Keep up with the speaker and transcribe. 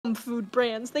Yum food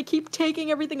brands. They keep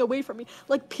taking everything away from me.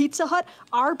 Like Pizza Hut,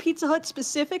 our Pizza Hut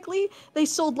specifically, they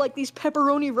sold like these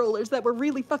pepperoni rollers that were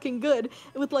really fucking good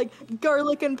with like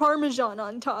garlic and Parmesan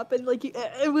on top, and like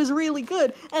it was really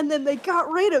good. And then they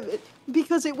got rid of it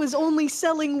because it was only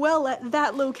selling well at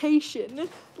that location.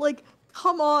 Like,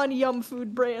 come on, Yum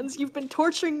food brands. You've been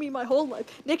torturing me my whole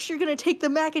life. Next, you're gonna take the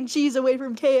mac and cheese away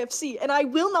from KFC, and I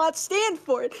will not stand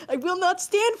for it. I will not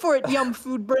stand for it, Yum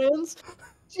food brands.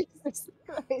 Jesus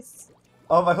Christ.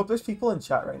 I hope there's people in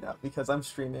chat right now because I'm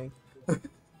streaming.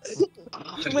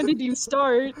 When did you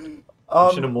start? You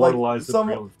should immortalize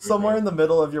like somewhere in the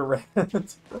middle of your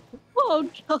rant. Oh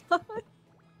god.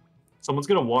 Someone's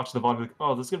gonna watch the VOD and be like,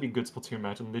 oh, this is gonna be a good Splatoon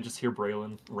match, and they just hear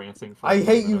Braylon ranting for I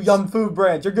hate you, minutes. Yum food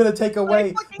brand. You're gonna take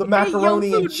away the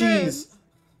macaroni and cheese.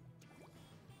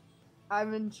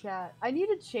 I'm in chat. I need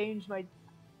to change my...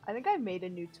 I think I made a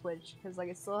new Twitch, because like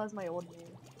it still has my old name.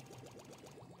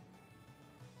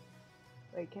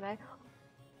 Wait, can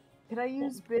I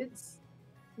use bits?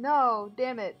 No,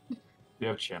 damn it. You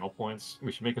have channel points?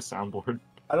 We should make a soundboard.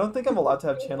 I don't think I'm allowed to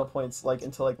have channel points like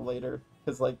until like later,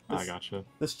 because like I gotcha.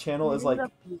 this channel is like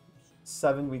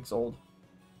 7 weeks old.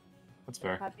 That's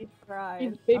fair. Happy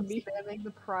Pride. Hey, I'm baby. spamming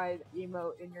the Pride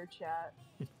emote in your chat.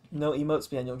 No emote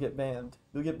spam, you'll get banned.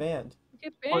 You'll get banned.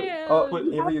 Get What? banned. Oh,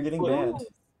 Avery, you're getting banned.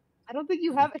 I don't think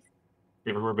you have it.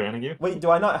 Avery, we're banning you? Wait,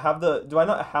 do I not have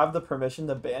the permission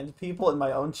to ban people in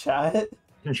my own chat?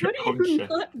 Your How own do you shit.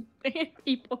 not ban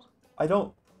people? I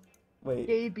don't. Wait.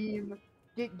 Gay beam.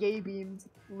 Get gay beamed,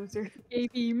 loser. Gay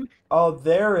beam. Oh,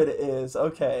 there it is.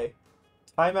 Okay.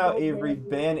 Timeout, No, Avery. no,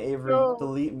 Ban Avery. no,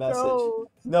 Delete message. No,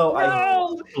 No, I.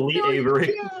 No! Delete no, you Avery.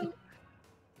 can't.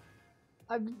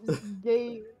 I'm just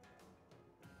gay.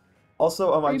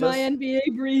 Also, I Free just. my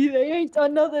NBA breathe. They ain't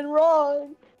done nothing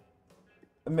wrong.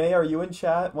 May, are you in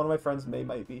chat? One of my friends, May,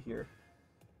 might be here.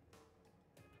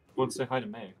 Go and say hi to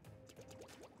May.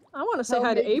 I want to say No,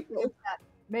 hi to May, April.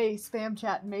 May, spam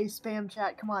chat. May, spam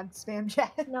chat. Come on, spam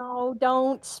chat. No,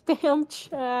 don't spam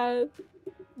chat.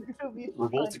 It'll be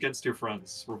Revolt fun. against your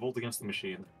friends. Revolt against the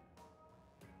machine.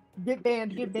 Get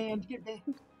banned, get banned, get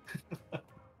banned.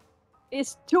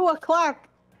 It's 2 o'clock.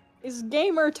 It's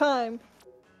gamer time.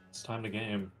 It's time to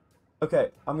game. Okay,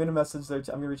 I'm gonna message their. I'm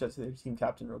gonna reach out to their team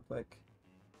captain real quick.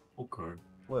 Okay.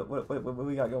 What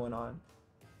we got going on?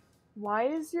 Why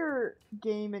is your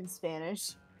game in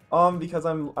Spanish? Because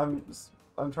I'm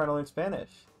trying to learn Spanish.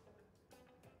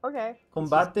 Okay.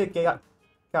 Combate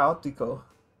caótico.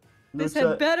 This Lucha-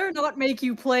 had better not make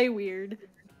you play weird.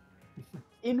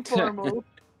 Informal.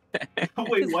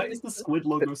 Wait, why is the squid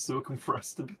logo so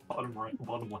compressed in the bottom right,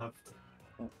 bottom left?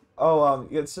 Oh,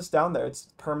 it's just down there. It's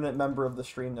permanent member of the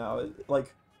stream now.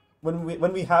 Like, when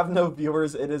we have no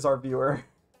viewers, it is our viewer.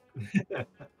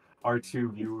 Our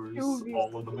 2 viewers, Two viewers,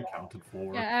 all of them accounted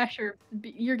for. Yeah, Asher,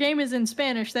 your game is in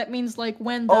Spanish. That means like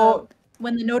when the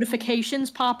notifications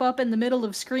pop up in the middle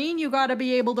of screen, you gotta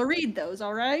be able to read those.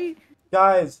 All right?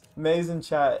 Guys, May's in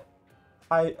chat.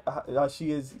 Hi,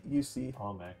 she is UC.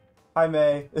 Oh, May. Hi,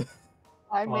 May.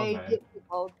 I may man. get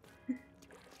football.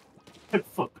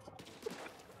 Football.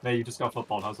 May, you just got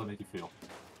football. How's that make you feel?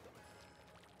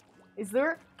 Is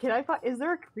there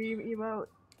a cream emote?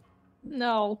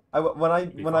 No.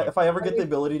 If I ever get the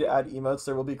ability to add emotes,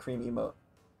 there will be cream emote.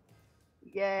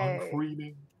 Yay. I'm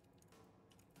creaming.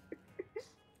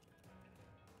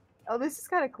 Oh, this is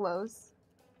kind of close.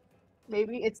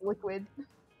 Maybe it's liquid.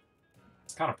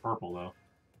 It's kind of purple, though.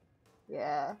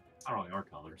 Yeah. It's not really our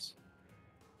colors.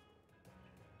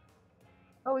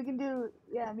 Oh, we can do,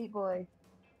 yeah, Meat Boy.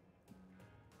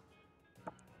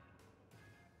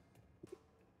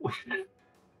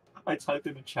 I typed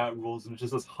in the chat rules and it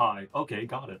just says hi. Okay,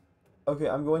 got it. Okay,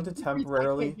 I'm going to I can't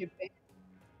temporarily get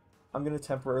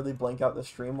banned. blank out the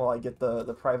stream while I get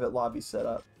the private lobby set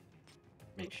up.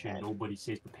 Make sure nobody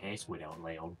says the password out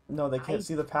loud. No, they can't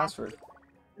see the password.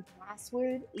 The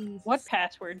password is... What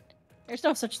password? There's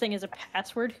no such thing as a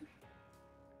password.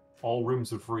 All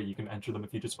rooms are free. You can enter them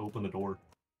if you just open the door.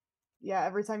 Yeah,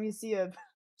 every time you see a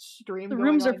stream The going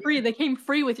rooms are on, free. They came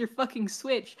free with your fucking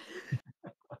Switch.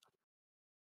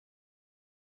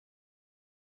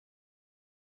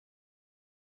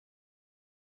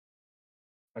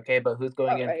 Okay, but who's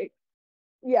going in? Alright.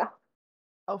 Yeah.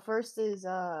 Oh, first is,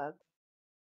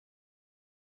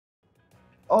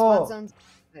 Oh, Zone's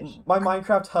finish. my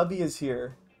Minecraft hubby is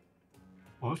here.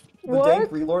 What? The What?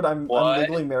 Dank Relord, I'm What?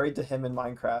 legally married to him in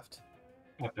Minecraft.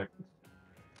 Epic.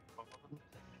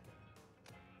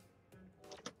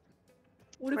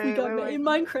 What if we Wait, got wait, in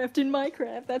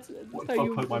Minecraft? That's What how if I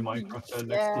you put my would be. Minecraft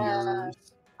next to Yeah. yours?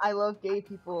 I love gay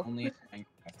people. Only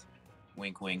Minecraft.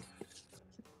 Wink, wink.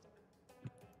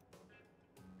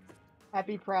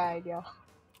 Happy Pride, y'all.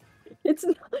 It's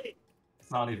not,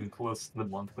 It's not even close to the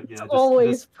month, but yeah, just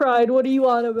always Pride. What do you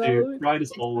want about? dude, Pride is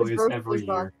It's my always birthday every year.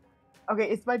 month. Okay,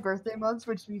 it's my birthday month,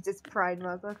 which means it's Pride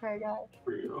month. Okay, guys.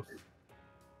 True.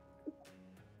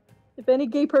 If any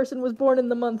gay person was born in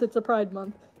the month, it's a Pride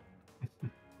month.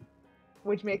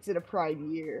 Which makes it a Pride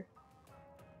year.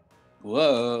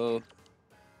 Whoa.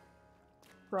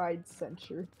 Pride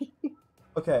century.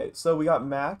 Okay, so we got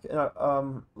Mac,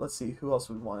 and let's see who else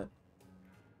we want.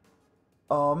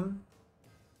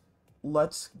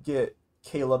 Let's get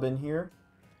Caleb in here.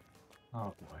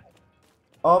 Oh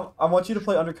boy. I want you to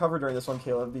play Undercover during this one,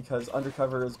 Caleb, because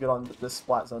Undercover is good on this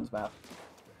Splat Zones map.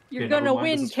 You're Okay, never gonna mind,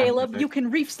 this win, is Caleb. fantastic. You can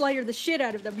Reef Slider the shit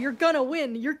out of them. You're gonna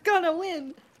win. You're gonna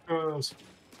win. Yes.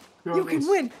 You can Yes.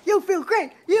 win. You feel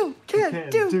great. You You can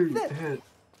do this. it.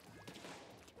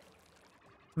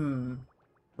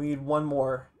 We need one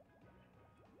more.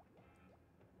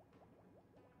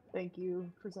 Thank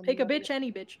you for sending Pick a that bitch,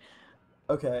 any bitch.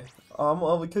 Okay.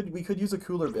 Well, we could use a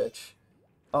cooler bitch.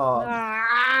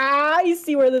 I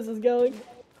see where this is going.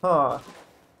 Huh.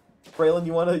 Braylon,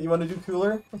 you wanna do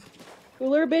cooler?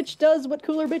 Cooler bitch does what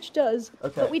cooler bitch does.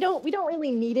 Okay. But we don't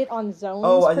really need it on zones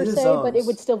Oh, I per did se, but it zones.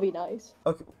 would still be nice.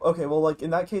 Okay. Okay. Well, like in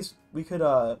that case, we could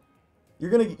you're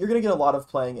gonna get a lot of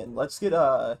playing in. Let's get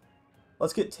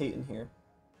Tate in here.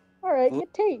 All right,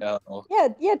 get Tate. No.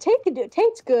 Yeah, Tate can do it.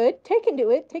 Tate's good. Tate can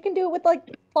do it. Tate can do it with like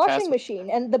washing Password. machine,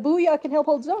 and the Booyah can help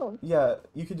hold zone. Yeah,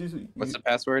 you could do. What's the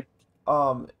password?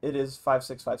 It is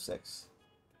 5656.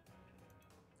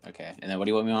 Okay, and then what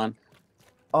do you want me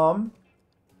on?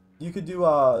 You could do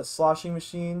sloshing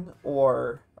machine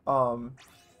or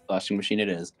Washing machine it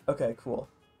is. Okay, cool.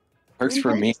 Works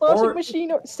for me. Washing Or-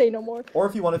 machine or say no more. Or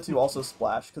if you wanted to, also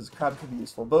splash, because crab could be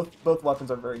useful. Both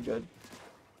weapons are very good.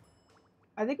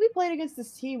 I think we played against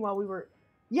this team while we were.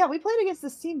 Yeah, we played against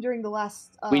this team during the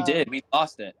last. We did. We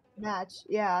lost it. Match.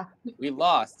 Yeah, We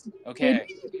lost. Okay.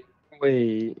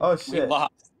 Wait. Oh We shit.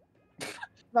 lost.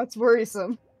 that's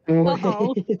worrisome.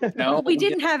 Uh-oh. No. We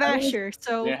didn't have I was- Asher, We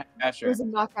so didn't have It Asher. was a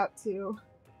knockout too.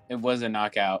 It was a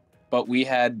knockout, but we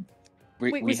had.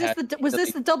 wait, was had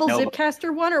this the double no.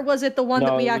 Zipcaster one, or was it the one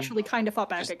that No, we it was- actually kind of fought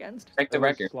back Just- against? Check the It was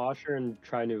record. Slosher and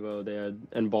Tri Nouveau they had,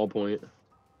 and Ballpoint.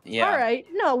 Yeah. All right,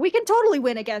 no, we can totally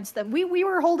win against them. We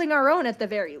were holding our own at the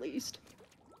very least.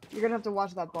 You're gonna have to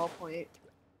watch that ballpoint.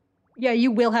 Yeah, you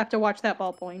will have to watch that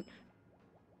ballpoint.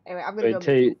 Anyway, I'm gonna Wait, go.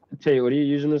 Tate, what are you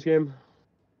using this game?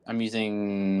 I'm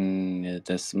using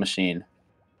this machine.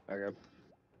 Okay.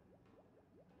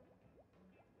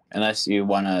 Unless you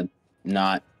wanna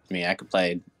not me, I could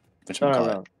play. Which No, one no,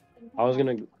 call no. it?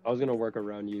 I was gonna work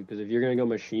around you because if you're gonna go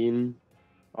machine,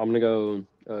 I'm gonna go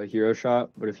hero shot.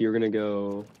 But if you're gonna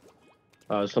go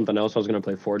something else, I was gonna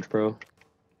play Forge Pro.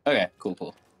 Okay,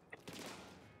 cool.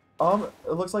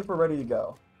 It looks like we're ready to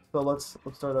go. So let's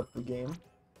start up the game.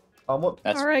 What?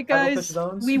 That's All right, I don't guys, think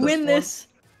zones, we this win one? this.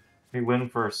 We win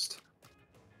first.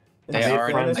 They It's are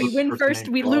Spanish. We Let's win first first,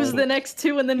 make we goal. lose the next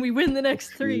two, and then we win the next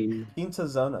three. Quinta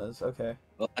zonas. Okay.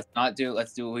 well,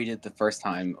 let's do what we did the first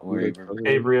time where we were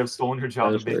Avery, I've stolen your job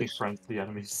of That's making nice. friends with the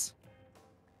enemies.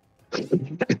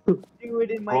 Do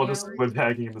it in my We're all just hours. squid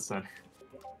tagging in the center.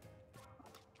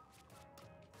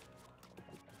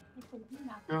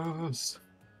 Yes.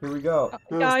 Here we go.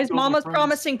 Yes, Guys, build my Mama's friends.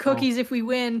 promising cookies if we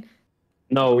win.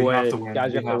 No We way, have to win.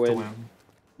 guys, We you have to win.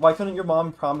 Why couldn't your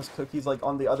mom promise cookies like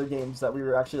on the other games that we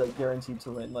were actually like guaranteed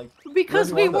to win? Like.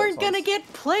 Because Where we do you want weren't those gonna ones?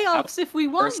 get playoffs if we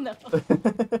won, First-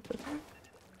 though.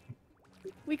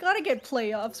 We gotta get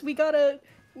playoffs. We gotta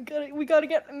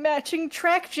get matching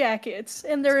track jackets,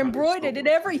 and they're It's gotta be embroidered and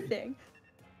so- everything.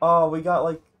 Oh, we got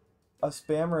like a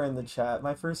spammer in the chat.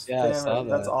 My first Yeah, I spammer. saw that.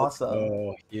 That's awesome.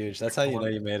 Oh, huge. That's how you know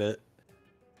you made it.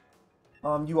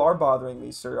 You are bothering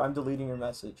me, sir. I'm deleting your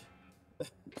message. The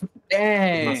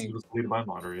Dang. message was deleted by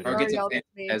moderator. Or Sorry, get y'all, to that's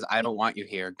me. as I don't want you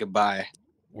here. Goodbye.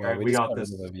 Well, Alright, we we just got got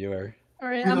this. another viewer. All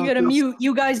right, We I'm got gonna this. mute.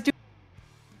 You guys do.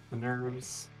 The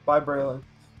nerves. Bye, Braylon.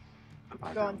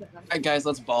 Go on, Zena. Alright, guys,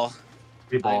 let's ball.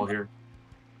 We ball I'm- here.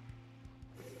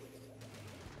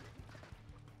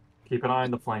 Keep an eye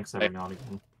on the flanks every now and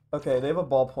again. Okay, they have a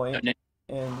ballpoint Okay.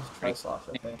 and try slosh.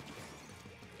 Okay.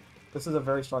 This is a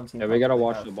very strong team. Yeah, we gotta they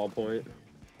watch have. the ballpoint.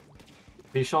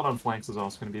 The shot on flanks is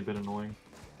also going to be a bit annoying.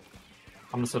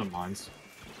 I'm gonna set up mines.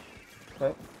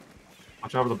 Okay.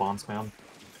 Watch out for the bomb spam.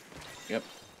 Yep.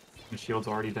 The shield's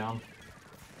already down.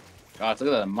 God,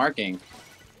 look at the marking.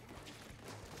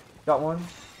 Got one.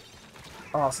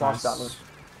 Oh, slosh got me. Nice.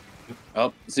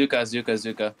 Oh,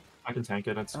 Zuka. I can tank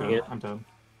it. That's Yeah. good. I'm dead.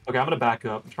 Okay, I'm gonna back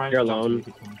up. Try and You're jump to alone. me if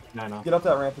you can. Yeah, I know. Get up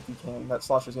that ramp if you can. That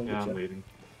slosher's gonna Yeah, get I'm you. waiting.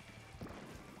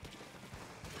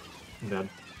 I'm dead.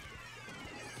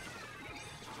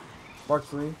 Mark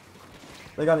 3.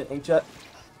 They got an inkjet.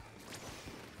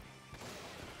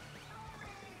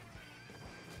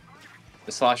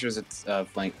 The sloshers at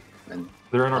flank. And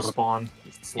They're in our spawn.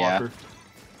 It's Slosher.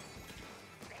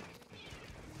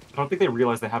 I don't think they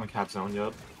realize they haven't capped zone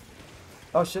yet.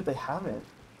 Oh shit, they haven't.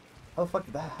 How the fuck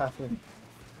did that happen?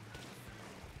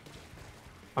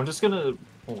 I'm just gonna...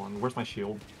 Hold on, where's my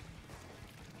shield?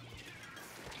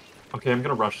 Okay, I'm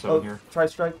gonna rush zone here. Try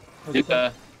strike.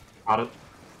 Duka. Got it.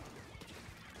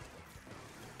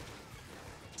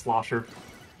 Slosher.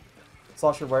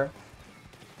 Slosher where?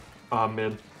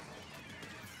 Mid.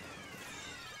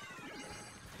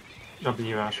 Jumping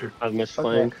you, Asher. I missed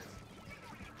flank.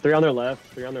 3 on their left.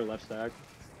 3 on their left stack.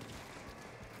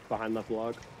 Behind left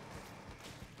block.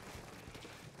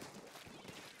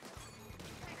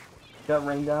 Got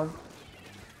rain down.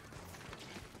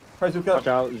 Try Zuka. Watch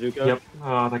out, Zuka. Yep,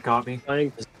 that got me.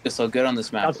 Flank. It's so good on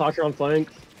this map. Got Slosher on flank.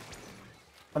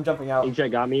 I'm jumping out. Inkjet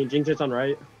got me. Jinxit's on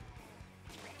right.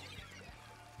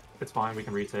 It's fine, we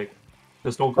can retake.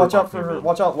 There's no group Watch out up near for. mid.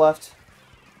 Watch out left.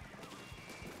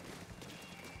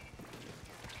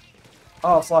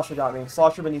 Oh, Slosher got me.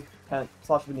 Slosher beneath 10.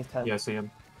 Slosher beneath 10. Yeah, I see him.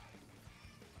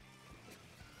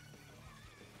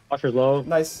 Slosher's low.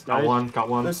 Nice. Got one, got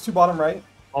one. There's 2 bottom right.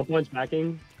 All points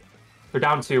backing. They're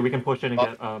down 2, we can push in and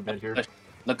get mid here.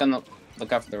 Look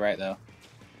out for the right though.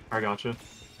 I gotcha.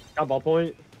 Got ball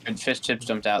point. And fish chips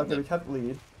jumped out. Okay, we kept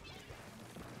lead.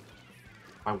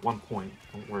 By 1 point.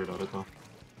 Don't worry about it though.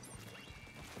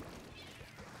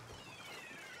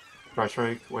 Dry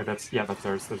strike. Wait, that's that's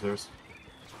theirs. There's theirs.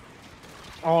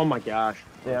 Oh my gosh.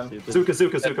 Damn. Stupid.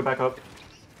 Zuka, back up.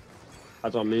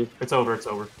 That's on me. It's over, it's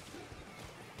over.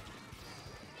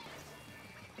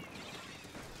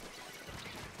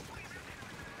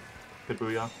 Good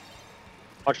booyah.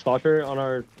 Watch Slosher on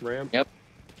our ramp. Yep.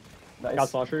 Nice. Got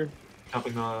Slosher.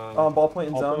 Jumping Ball point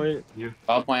in Ball zone. point. you.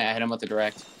 Ball point, I hit him with the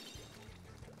direct.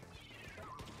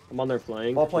 I'm on their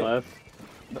flank. Ball point. Left.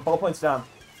 The ball point's down.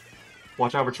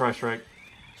 Watch out for try strike.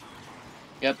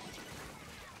 Yep.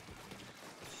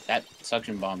 That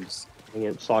suction bombs. Dang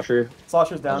it. Slosher.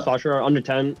 Slosher's down. Slosher under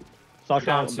 10. Slosher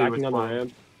Down 2, backing it's on the fine.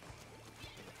 ramp.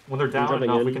 When they're down jumping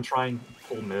enough, we in. can try and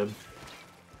pull mid.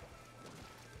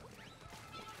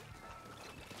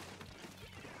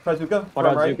 Try Zuka. Watch Run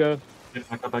out, right. Zuka. Yeah,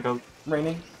 back up, back up.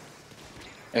 Raining.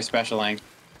 They're specialing.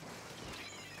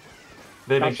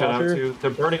 They Got make shit out Slosher. too. They're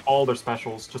burning all their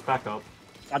specials. Just back up.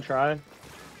 I try.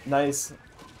 Nice.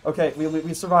 Okay,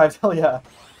 we survived. Hell yeah. Got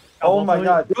Oh ball my point.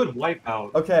 god. Good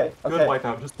wipeout. Okay. Good Okay.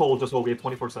 wipeout. Just hold, just hold. We have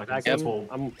 24 seconds. Backing. Just hold.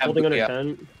 I'm holding under booyah.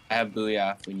 10. I have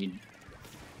booyah if we need.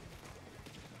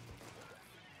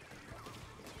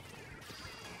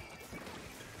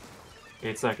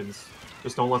 Eight seconds.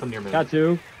 Just don't let them near mid. Got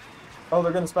 2. Oh,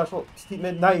 they're gonna special. Just keep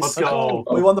mid. Nice. Let's go.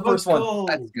 We won the first one.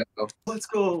 Let's go. Let's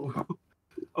go.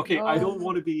 Okay, I don't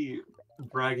want to be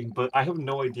bragging, but I have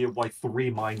no idea why 3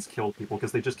 mines killed people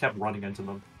because they just kept running into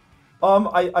them.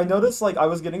 I noticed like I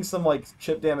was getting some like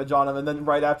chip damage on them, and then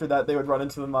right after that they would run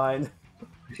into the mine.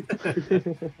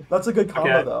 That's a good combo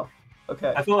Okay. though.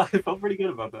 Okay. I felt pretty good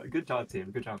about that. Good job,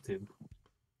 team. Good job, team.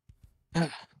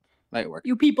 Light work.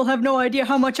 You people have no idea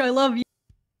how much I love you.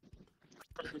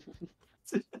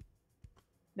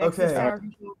 Next Okay. is Tower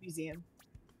Control Museum.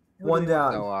 One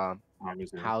down. So,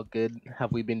 Obviously. how good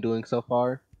have we been doing so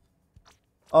far?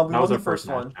 We That won was the our first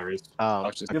match, one. Tyrese. Oh,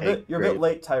 Watch this. You're, okay, you're a bit great.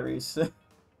 late, Tyrese.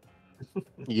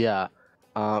 Yeah.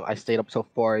 I stayed up till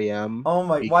 4 a.m. Oh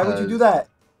my! Why would you do because that?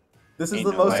 This is Ain't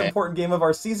the no most way. important game of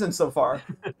our season so far.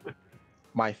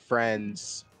 My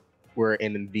friends were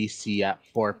in VC at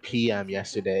 4 p.m.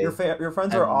 yesterday. Your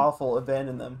friends are And- awful.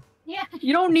 Abandon them. Yeah.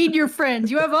 You don't need your friends.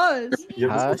 You have us. You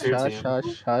have Hush, this platoon hush,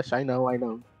 team. hush, hush. I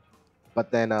know.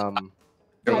 But then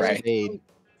You're I right. stayed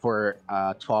for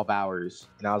 12 hours,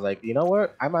 and I was like, you know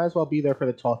what? I might as well be there for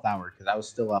the 12th hour because I was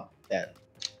still up then.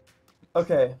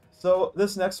 Okay, so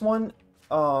this next one,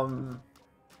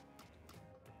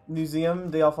 Museum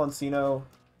de Alfonsino,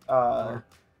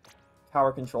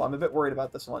 tower control. I'm a bit worried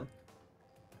about this one.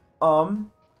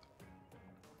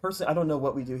 Personally, I don't know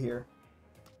what we do here.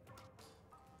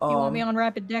 You want me on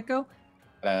rapid deco?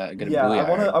 Get a Yeah,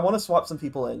 booyah. I wanna swap some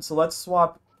people in. So let's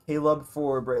swap Caleb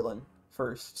for Braylon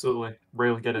first. Absolutely.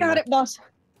 Braylon, get in Got there. it, boss.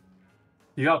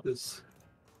 You got this.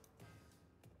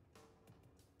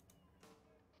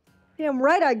 Damn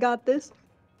right I got this.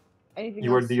 Anything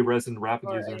You are else? the resident rapid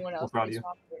Or user. anyone We're else proud of can you.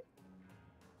 swap for?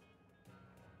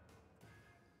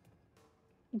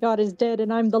 God is dead,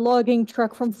 and I'm the logging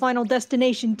truck from Final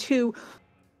Destination 2.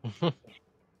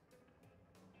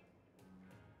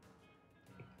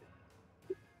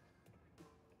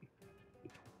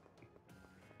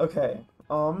 Okay,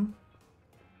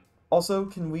 Also,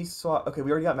 can we swap? Okay, we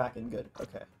already got Mackin. Good.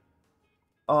 Okay.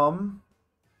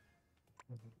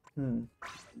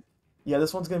 Yeah,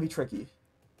 this one's gonna be tricky.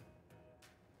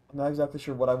 I'm not exactly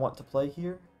sure what I want to play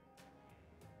here.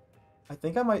 I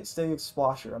think I might stay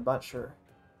Explosher. I'm not sure.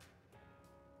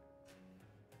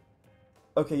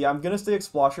 Okay, yeah, I'm gonna stay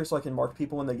Explosher so I can mark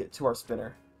people when they get to our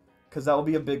spinner. Because that will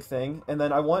be a big thing. And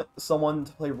then I want someone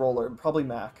to play Roller, probably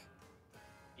Mac.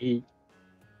 E.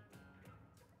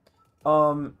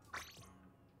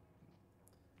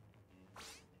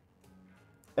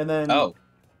 And then... Oh.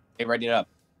 Hey, ready it up.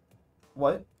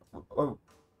 What? Oh.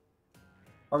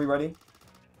 Are we ready?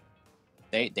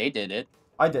 They did it.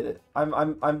 I did it.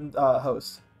 I'm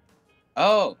host.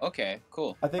 Oh, okay,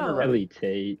 cool. I think we're Ellie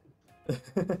ready.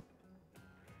 Tate.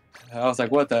 I was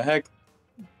like, what the heck?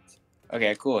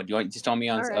 Okay, cool. Do you want just tell me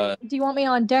on Alright. Do you want me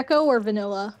on Deco or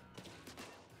Vanilla?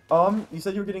 You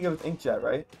said you were getting good with Inkjet,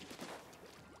 right?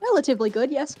 Relatively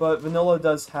good, yes. But Vanilla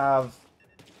does have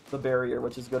the barrier,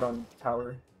 which is good on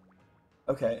tower.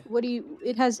 Okay. What do you...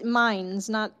 It has mines,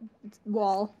 not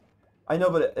wall. I know,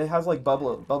 but it has like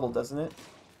bubble, doesn't it?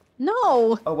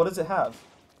 No! Oh, what does it have?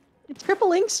 It's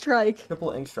triple ink strike.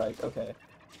 Triple ink strike. Okay.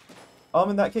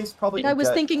 In that case, probably. I was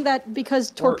Inkjet. thinking that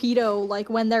because torpedo, like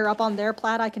when they're up on their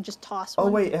plat, I can just toss one.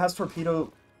 Oh wait, it has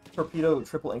torpedo,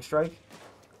 triple ink strike.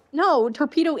 No,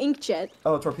 torpedo inkjet.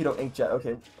 Oh, torpedo inkjet.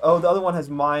 Okay. Oh, the other one has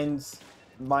mines.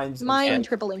 Mine strike.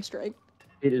 triple ink strike.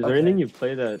 Is there Okay. anything you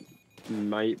play that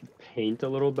might paint a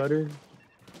little better?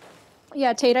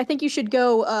 Yeah, Tate, I think you should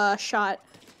go shot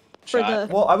for Shot.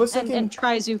 the Well, I was thinking. and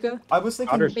try Zuka. I was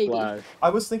thinking. Outer baby. Splash. I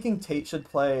was thinking Tate should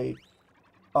play,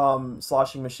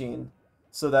 sloshing machine,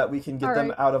 so that we can get them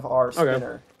Alright. out of our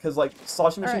spinner. Because like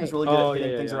sloshing machine is really good Oh, at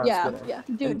hitting yeah, things yeah. around Yeah, spinner.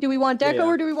 yeah. Do we want Deco Yeah.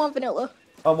 or do we want Vanilla?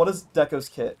 What is Deco's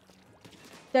kit?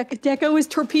 Deco is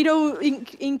torpedo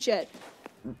inkjet.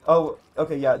 Oh,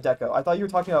 okay, yeah, Deco. I thought you were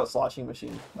talking about sloshing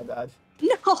machine. My bad.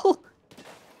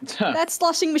 No, that's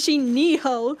sloshing machine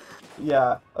Neho.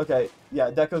 Yeah. Okay. Yeah,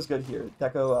 Deco's good here.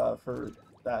 Deco for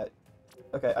that.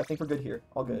 Okay, I think we're good here.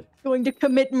 All good. Going to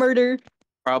commit murder.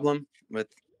 Problem with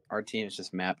our team is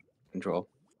just map control,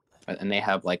 and they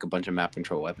have like a bunch of map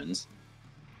control weapons.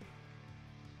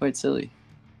 Quite silly.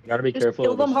 You gotta be Just careful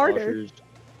kill of the them harder. sloshers.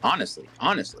 Honestly,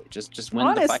 just win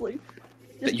the Honestly, fight.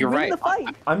 just You're win right. the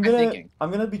fight. I'm thinking.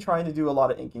 gonna be trying to do a lot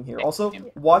of inking here. Yeah, Also, yeah.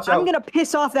 watch out. I'm gonna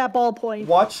piss off that ballpoint.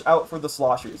 Watch out for the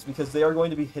sloshers because they are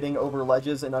going to be hitting over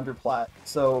ledges and under plat.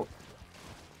 So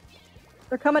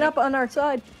They're coming up on our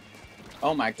side.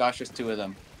 Oh my gosh, there's two of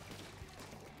them.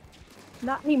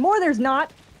 Not anymore. There's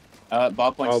not.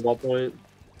 Ballpoint. Oh, ballpoint.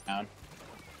 Down.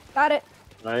 Got it.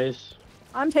 Nice.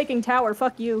 I'm taking tower.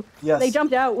 Fuck you. yes, They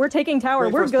jumped out. We're taking tower.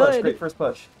 Great We're first push, good. great first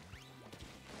push.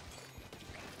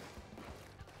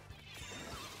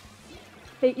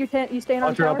 Tate, you staying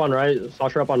on Slosher tower? up on right.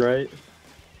 Slosher up on right.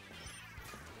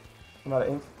 I'm out of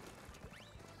ink.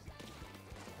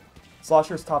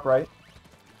 Slosher's top right.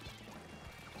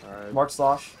 Alright. Mark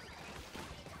slosh.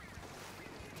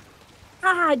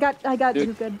 Ah, I got Dude.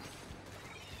 too good.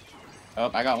 Oh,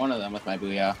 I got one of them with my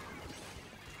booyah.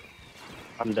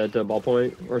 I'm dead to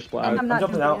ballpoint or splash. I'm not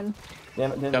jumping jumping out. in.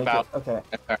 Damn it, didn't Jump make out. it. Okay.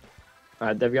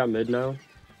 Alright, they've got mid now.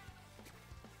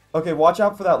 Okay, watch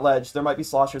out for that ledge. There might be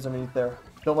sloshers underneath there.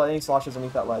 Don't let any sloshers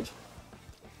underneath that ledge.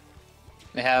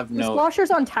 They have The no.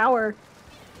 slosher's on tower.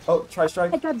 Oh, try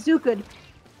strike. I got Zukud.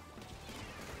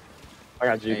 I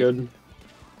got you good.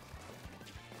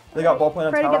 They got ballpoint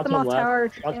on Try to tower. get them on off left. tower.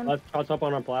 Shots and- left, shots up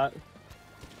on our plat.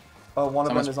 Oh, one of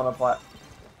them Someone's- is on a plat.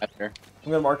 After.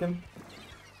 I'm gonna mark him.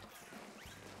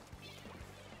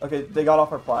 Okay, they got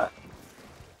off our plat.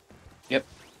 Yep.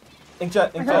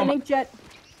 Inkjet, I heard an inkjet. inkjet.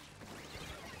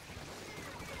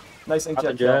 Nice Got the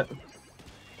inkjet jet. kill.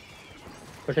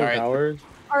 Pushing Alright. towers.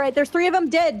 All right, there's 3 of them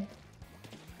dead.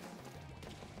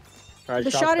 Alright,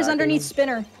 The shots shot is backing. underneath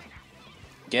spinner.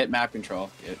 Get map control.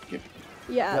 Get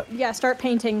Yeah, Yep. yeah. Start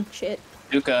painting shit.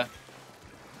 Duka.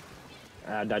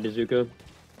 Died to Zuka.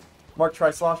 Mark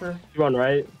try slosher. Two on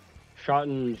right. Shot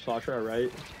and slosher at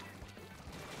right.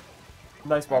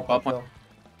 Nice ballpoint Ballpoint. kill.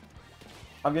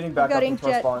 I'm getting back got up into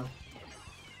our inkjet. spawn.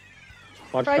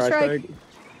 Watch Try try strike. strike.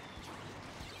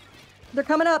 They're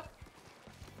coming up.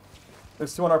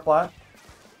 There's 2 on our plat.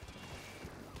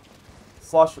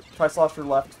 Try slosher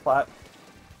left plat.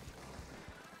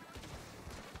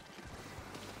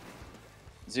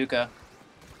 Zuka.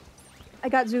 I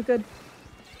got Zukud.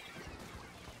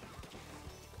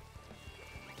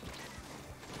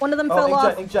 One of them Oh, fell inkjet,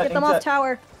 off. inkjet, Get them off inkjet.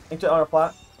 tower. Inkjet on our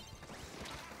plat.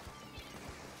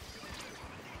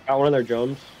 Got one of their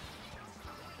jumps.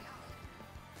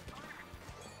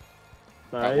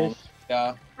 Got one. Nice. Yeah.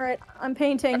 All right, I'm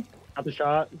painting. Got the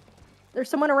shot. There's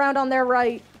someone around on their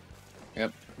right.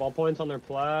 Ball points on their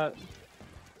plat.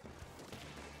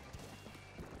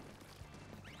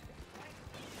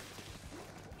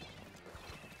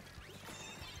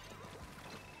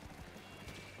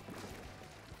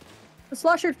 The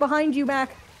Slusher's behind you,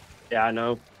 Mac. Yeah, I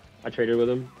know. I traded with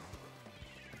him.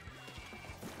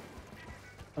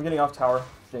 I'm getting off tower.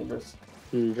 It's dangerous.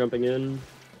 Jumping in.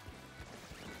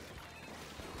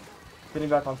 Getting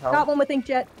back on tower. Got one with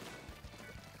Inkjet.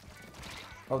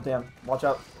 Oh damn! Watch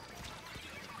out.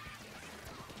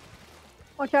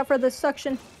 Watch out for the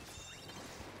suction.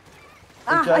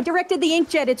 Ah, Inkjet. I directed the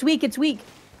Inkjet. It's weak. It's weak.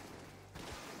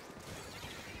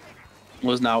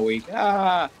 Was not weak.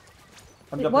 Ah.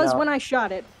 I'm It jumping was out. when I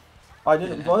shot it. I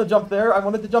didn't want to jump there. I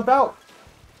wanted to jump out.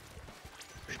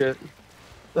 Shit.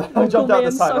 I Local jumped out man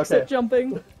this time. sucks Okay. at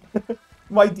jumping.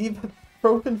 My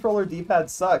Pro Controller D-pad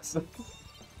sucks.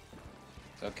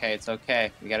 It's okay. It's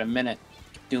okay. We got a minute.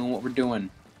 Keep doing what we're doing.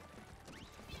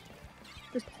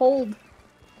 Just hold.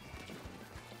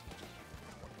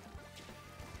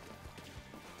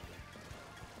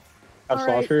 Got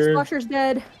Alright, Slosher. Slosher's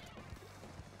dead.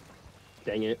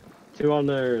 Dang it. 2 on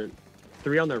their...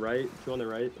 3 on their right. 2 on their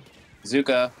right.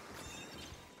 Zuka.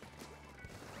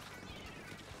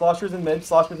 Slosher's in mid.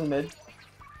 Slosher's in mid.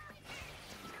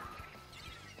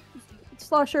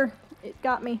 Slosher, it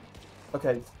got me.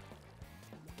 Okay.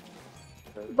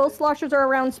 Both Sloshers are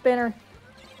around Spinner.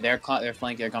 They're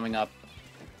flanking. They're coming up.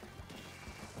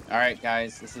 All right,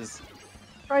 guys. This is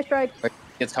Strike.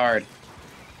 it's hard.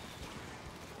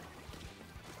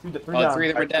 Three Oh, down. 3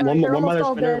 that were dead. Alright, they're One by almost their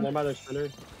all spinner. dead. One by their spinner.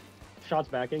 Shots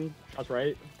backing. Shots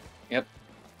right. Yep.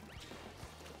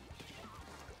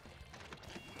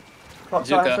 Oh,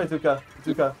 sorry, Zuka.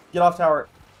 Zuka, get off tower.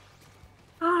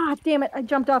 Ah, damn it. I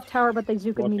jumped off tower, but they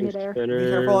zooted me Watching midair. spinner. Be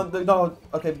careful. No,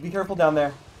 okay, be careful down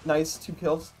there. Nice, 2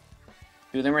 kills.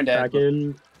 2 of them are dead.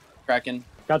 Kraken. Kraken.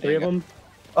 Got 3 There of you them.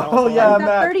 Oh, Oh, yeah, We've got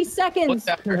Matt. 30 seconds. What's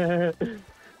that?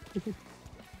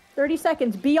 30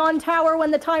 seconds. Be on tower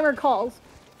when the timer calls.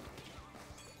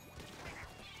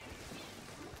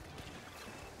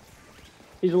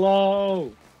 He's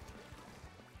low.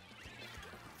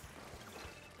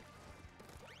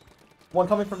 One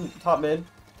coming from top mid.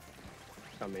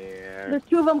 Come here. There's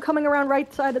 2 of them coming around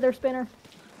right side of their spinner.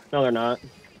 No, they're not.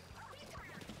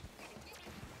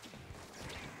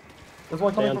 There's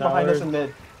one coming Stand from behind us tower. in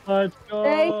mid. Let's go.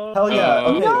 Hey. Hell yeah.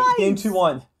 Okay, Nice! game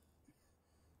 2-1.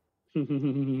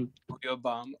 Yo,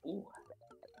 bomb. Ooh.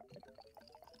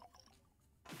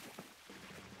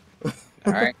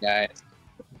 All right, guys.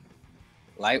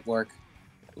 Light work.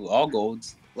 Ooh, all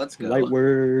golds. Let's go. Light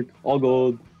work. All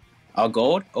gold. All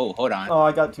gold? Oh, hold on. Oh,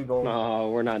 I got 2 gold. No,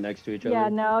 we're not next to each Yeah,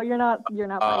 other. no, you're not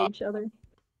by each other.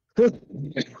 That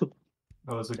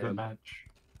was a good Damn. match.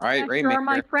 All right, Are my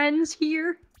Rainmaker. friends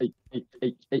here? Hey.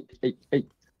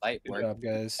 Light Good work. job,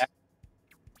 guys.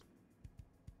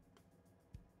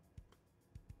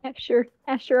 Asher,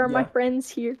 are my Yeah. friends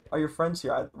here? Are your friends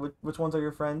here? Which ones are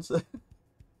your friends?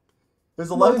 There's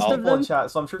Most 11 of people in them.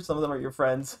 chat, so I'm sure some of them are your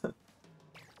friends.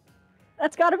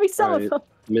 That's gotta be some Alright. of them.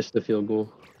 Missed the field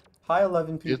goal. Hi,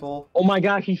 11 people. Oh my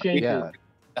gosh, he shanked Yeah. it.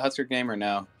 The Husker Gamer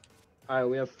now. Alright,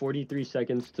 we have 43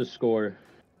 seconds to score.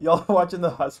 Y'all watching the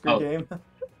Husker Oh. game?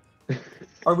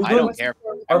 Are we I doing? don't care.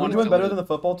 I Are we want doing to better lose. than the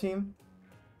football team?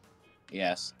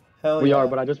 Yes. Hell We yeah. are,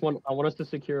 but I want us to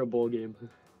secure a bowl game.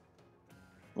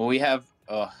 Well, we have.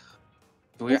 Do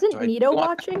we, Isn't do I- Nito do I-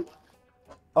 watching?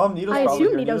 Nito's I probably assume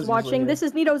here. Nito's usually watching. here. This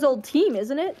is Nito's old team,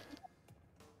 isn't it?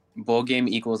 Bowl game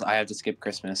equals I have to skip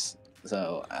Christmas.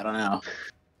 So I don't know.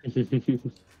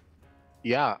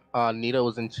 Yeah, Nita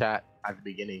was in chat at the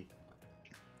beginning.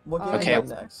 What game Okay. is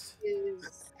that next?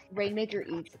 Is Rainmaker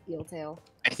eats eel tail.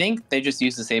 I think they just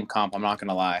use the same comp. I'm not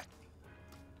gonna lie.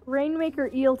 Rainmaker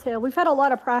Eeltail. We've had a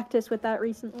lot of practice with that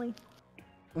recently.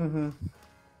 Mm-hmm.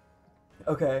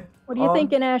 Okay. What are you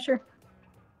thinking, Asher?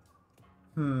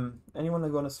 Anyone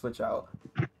going to switch out?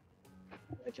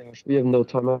 We have no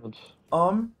timeouts.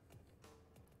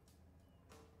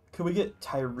 Could we get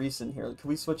Tyrese in here? Could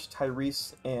we switch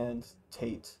Tyrese and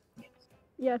Tate?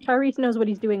 Yeah, Tyrese knows what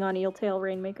he's doing on Eeltail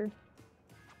Rainmaker.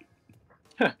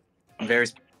 Very.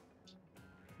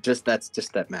 Just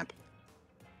that map.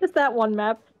 Just that one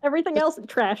map. Everything else is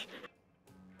trash.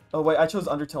 Oh wait, I chose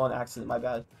Undertale on accident. My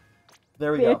bad.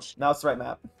 There we go. Bitch. Now it's the right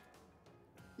map.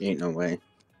 Ain't no way.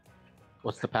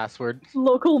 What's the password?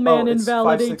 Local man it's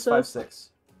invalidates us.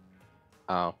 5656.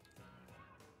 Oh.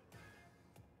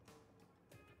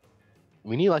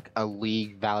 We need like a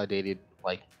league validated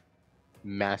like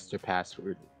master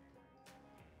password.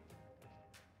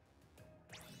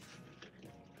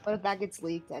 But if that gets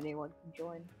leaked, anyone can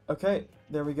join. Okay,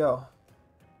 there we go.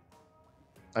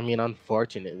 I mean,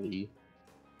 unfortunately.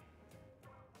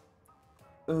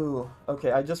 Ooh,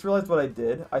 okay, I just realized what I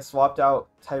did. I swapped out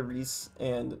Tyrese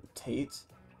and Tate.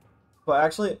 But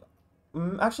actually,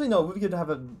 actually no, we could have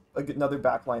another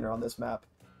backliner on this map.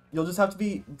 You'll just have to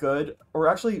be good, or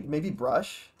actually maybe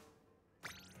Brush.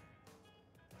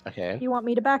 Okay. You want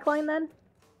me to backline then?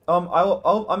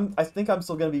 I think I'm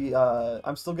still gonna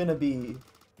be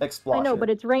Explosion. I know, but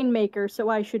it's Rainmaker, so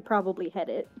I should probably head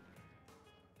it.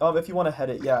 If you want to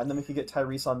head it, yeah, and then we could get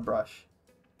Tyrese on Brush.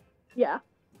 Yeah.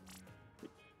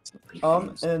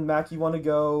 And Mac, you want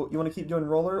to keep doing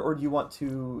roller, or do you want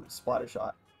to splatter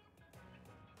shot?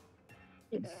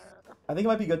 Yeah. I think it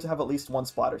might be good to have at least one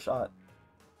splatter shot.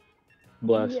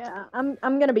 Blessed. Yeah, I'm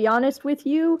gonna be honest with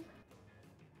you.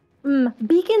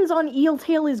 Beacons on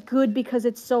Eeltail is good because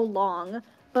it's so long,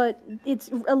 but it's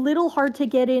a little hard to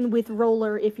get in with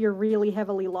roller if you're really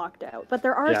heavily locked out. But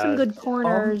there are some Yeah. good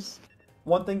corners.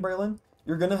 One thing, Braylon,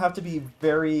 you're gonna have to be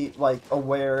very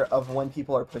aware of when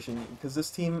people are pushing you, because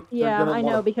this team. Yeah, I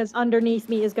know, because underneath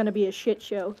me is gonna be a shit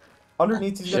show.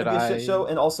 Underneath is gonna be a shit show,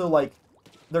 and also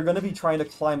they're gonna be trying to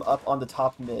climb up on the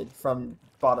top mid from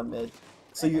bottom mid.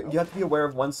 So you have to be aware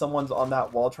of when someone's on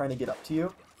that wall trying to get up to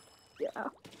you. Yeah.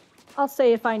 I'll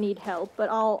say if I need help, but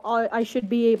I should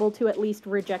be able to at least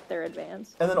reject their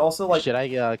advance. And then also should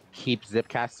I keep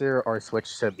Zipcaster or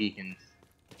switch to Beacon?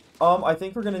 I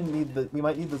think we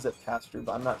might need the Zipcaster,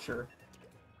 but I'm not sure.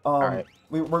 Alright.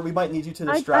 We might need you to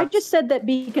distract. I just said that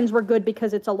beacons were good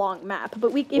because it's a long map,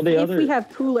 but if we have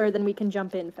cooler, then we can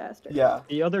jump in faster. Yeah.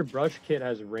 The other brush kit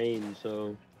has rain,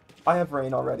 so. I have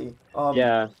rain already.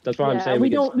 Yeah, that's what I'm saying. We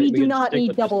do not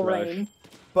need double brush. rain.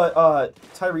 But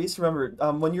Tyrese, remember,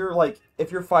 when you're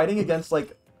if you're fighting against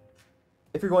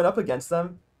if you're going up against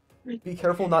them, be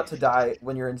careful not to die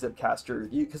when you're in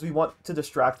Zipcaster, because we want to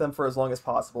distract them for as long as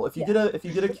possible. If you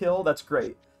get a kill, that's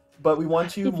great, but we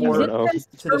want you more to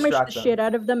distract the shit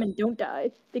out of them and don't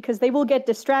die, because they will get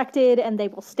distracted and they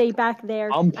will stay back there.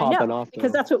 I'm popping off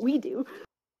because though. that's what we do.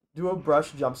 Do a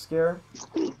brush jump scare.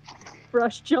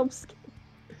 Brush jump scare.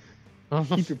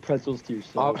 Keep your pretzels to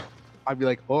yourself. I'd be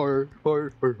like, or.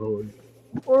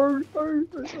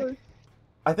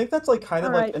 I think that's kind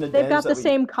of an advantage. They've got the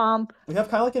same comp. We have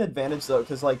kind of an advantage though,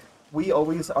 because we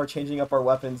always are changing up our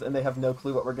weapons, and they have no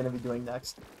clue what we're going to be doing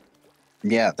next.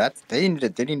 Yeah, they need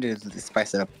to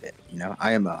spice it up a bit. You know,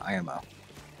 IMO.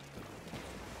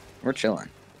 We're chilling.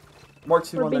 Mark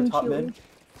 2 on their top mid.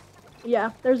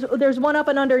 Yeah, there's one up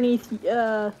and underneath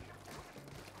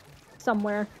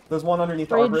somewhere. There's one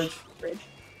underneath our bridge.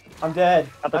 I'm dead.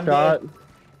 I'm dead.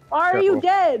 Why are you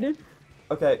dead?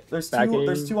 Okay, there's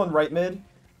two on right mid.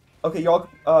 Okay, y'all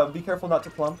be careful not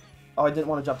to plump. Oh, I didn't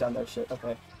want to jump down there. Shit.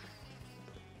 Okay.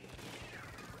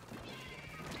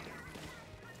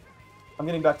 I'm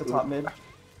getting back to top mid.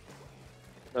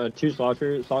 Two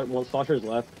slashers. One slasher's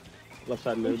left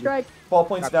side mid. Strike. Ball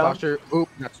points Got down. Slosher. Oop,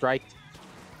 got striked.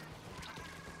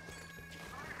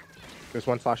 There's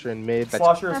one Slosher in mid.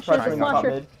 Slosher is pressuring the top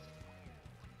mid.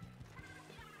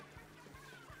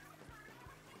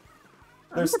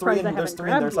 There's three in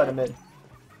their side of mid.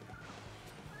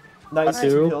 Nice.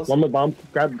 Two kills. One with bomb.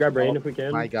 Grab rain if we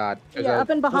can. My god. Yeah, up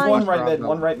and behind. There's one right mid.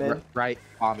 One right mid. Right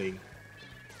bombing.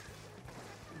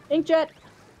 Inkjet.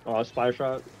 Oh, spy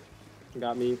shot.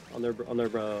 Got me on their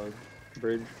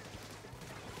bridge.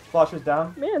 Slosher's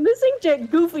down. Man, this Inkjet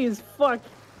goofy as fuck.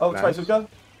 Oh, try Zuka.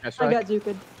 That's I right. got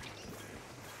Zuka'd.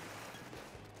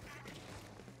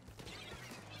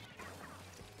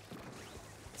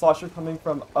 Slosher coming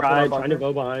from up Trying in our to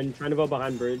go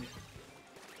behind bridge.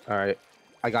 Alright.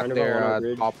 I got Trying to go on their our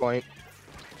bridge. ball point.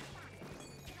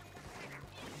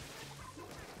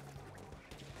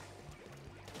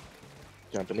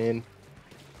 Jumping in.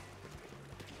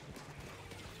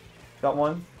 Got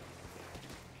one.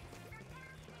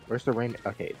 Where's the rain?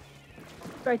 Okay.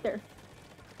 Right there.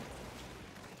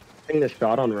 Getting the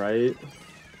shot on right.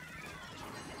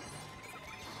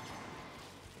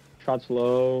 Shot's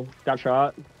low. Got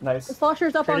shot. Nice. The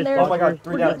Slosher's up on Finish there. Oh my god,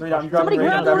 three down. I'm grabbing Somebody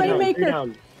grab the Rainmaker. Three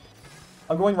down.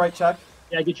 I'm going right check.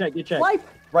 Yeah, get check. Wipe.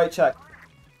 Right check.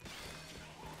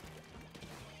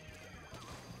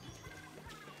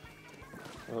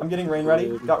 I'm getting rain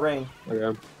ready. Got rain.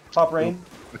 Okay. Top rain.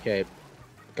 Okay.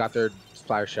 Got their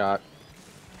splatter shot.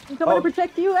 I'm coming to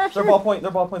protect you, Asher.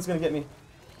 Their ball point's gonna get me.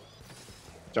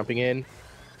 Jumping in.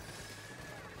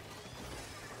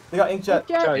 They got inkjet.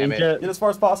 Damn it. Get as far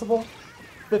as possible.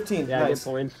 15. Yeah, Nice.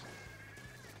 get points.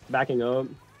 Backing up.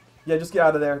 Yeah, just get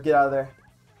out of there. Get out of there.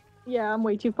 Yeah, I'm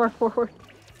way too far forward.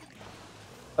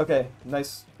 Okay,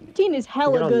 nice. 15 is Get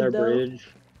hella on their good, though. bridge.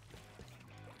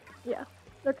 Yeah.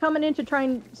 They're coming in to try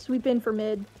and sweep in for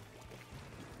mid.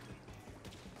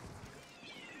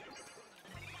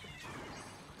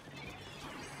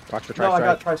 Watch for No, I tri-strike.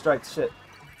 got tri-strike. Shit.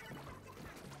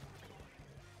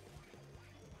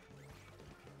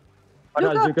 I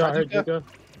got Zuka! Zuka. I heard Zuka. Zuka.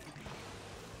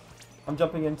 I'm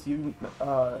jumping into you,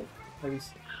 Tyrese.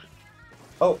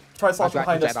 Oh, tri-slosh I've got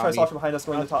behind us. Jet on Tri-slosh me. behind us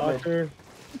going to top mid. Slasher.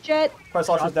 Jet.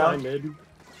 Tri-slosh is Shots behind down. mid.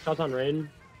 Shots on Rain.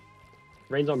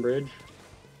 Rain's on bridge.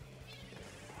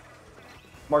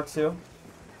 Mark 2.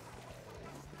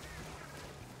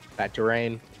 That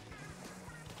terrain.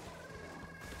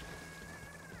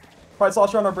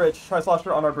 Tri-slosher on our bridge.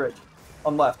 Tri-slosher on our bridge.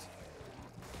 On left.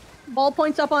 Ball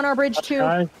points up on our bridge too.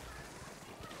 Guy.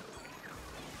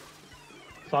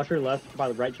 Slasher left by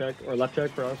the right check or left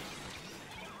check for us.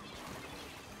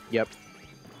 Yep.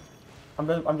 I'm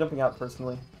jumping out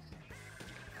personally.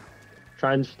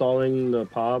 Try installing the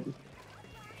pop.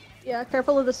 Yeah,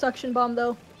 careful of the suction bomb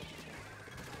though.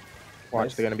 Watch,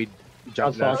 Nice. they're gonna be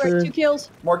jumping Outside. us. Alright, 2 kills.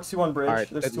 Mark 2 on bridge. Alright,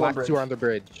 There's the 2 on last bridge. 2 are on the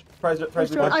bridge. Tries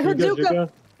There's Zuka. I heard Zuka.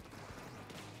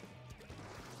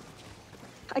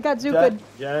 I got Zuka.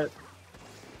 Jet.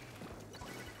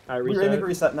 Alright, We reset.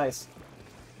 reset. Nice.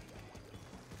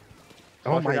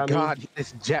 Oh Slasher my got me. god,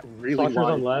 this jet really Slasher's on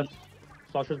wanted. left.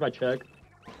 Slasher's by check.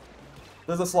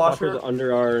 There's a Slasher's slosher.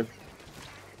 under our.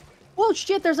 Oh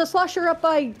shit, there's a slasher up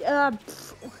by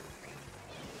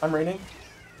I'm raining.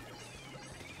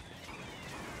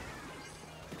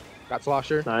 Got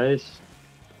Slosher. Nice.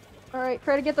 Alright,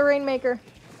 try to get the Rainmaker.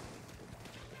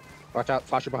 Watch out,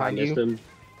 Slosher I behind missed you. him.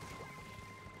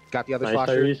 Got the other Nice,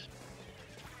 Slosher. Tyrese.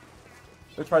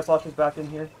 The tri-slosher's back in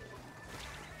here.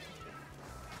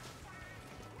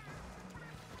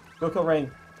 Go kill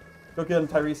Rain. Go get him,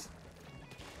 Tyrese.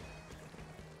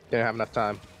 Didn't have enough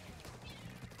time.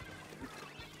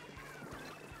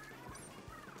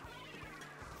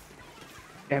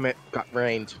 Damn it, got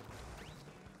rained.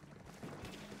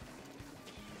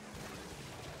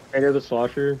 Right near the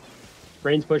Slosher.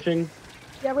 Rain's pushing.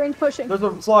 Yeah, Rain's pushing. There's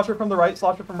a slosher from the right.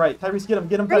 Slosher from right. Tyrese, get him.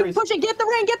 Get him, Rain's Tyrese. pushing, get the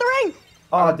Rain, get the Rain!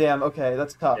 Oh damn. Okay,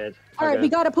 that's tough. Dead. Alright, Okay. we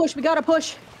gotta push, we gotta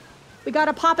push. We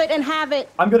gotta pop it and have it.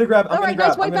 I'm gonna grab. I'm Alright, gonna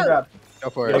nice grab. I'm gonna wipeout. grab. Go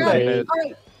for it. Okay. Mid.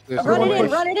 Alright, There's Everyone run it one in,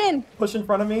 push. run it in. Push in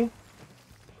front of me.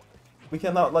 We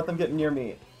cannot let them get near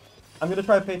me. I'm gonna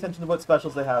try to pay attention to what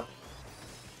specials they have.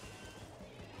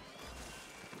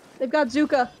 They've got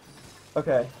Zuka.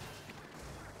 Okay.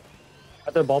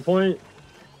 At the ballpoint.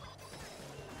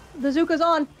 The Zuka's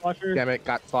on. Slosher. Damn it,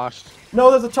 got sloshed. No,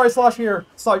 there's a tri-slosh here.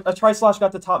 Sorry, a tri-slosh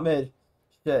got the top mid.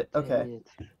 Shit. Okay.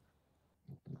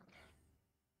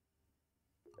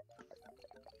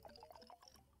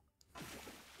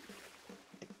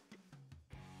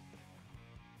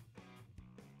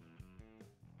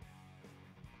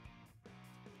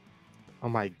 Oh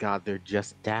my god, they're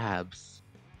just dabs.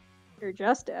 You're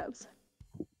just dabs.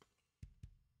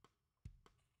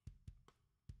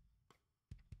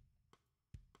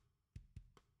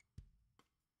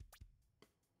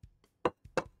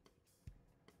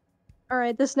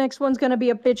 Alright, this next one's gonna be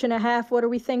a bitch and a half. What are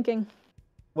we thinking?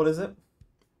 What is it?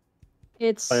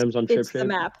 It's Clams on it's ship the shape.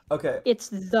 map. Okay. It's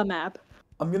the map.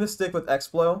 I'm gonna stick with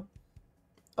Explo.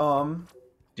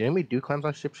 Didn't we do clams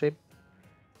on ship shape?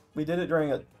 We did it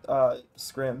during a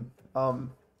scrim.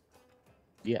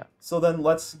 Yeah. So then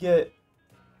let's get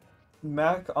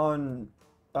Mac on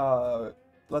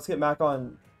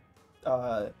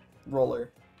roller.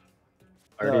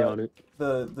 Already on it.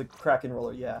 The Kraken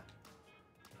roller, yeah.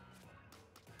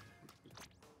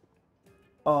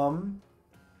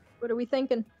 What are we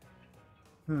thinking?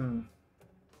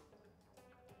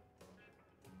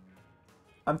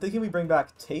 I'm thinking we bring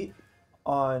back Tate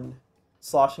on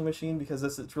Sloshing Machine because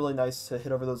it's really nice to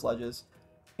hit over those ledges.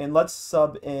 And let's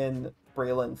sub in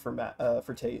Braylon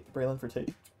for Tate. Braylon for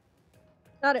Tate.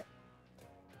 Got it.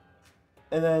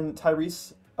 And then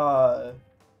Tyrese, so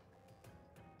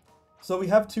we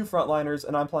have two frontliners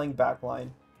and I'm playing backline.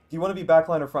 Do you want to be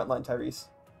backline or frontline, Tyrese?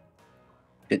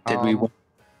 Did we?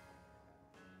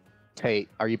 Tate,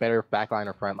 are you better backline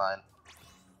or frontline?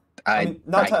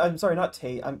 I'm sorry, not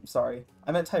Tate. I'm sorry.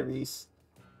 I meant Tyrese.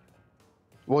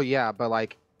 Well, yeah, but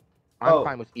like, I'm Oh.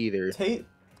 fine with either. Tate,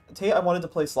 I wanted to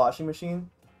play Sloshing Machine.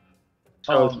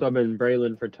 So Um, subbing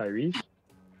Braylon for Tyrese.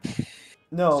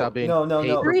 No, Subbing no.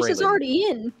 Tate for Tyrese is Braylon. already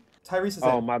in. Tyrese is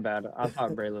Oh in. my bad. I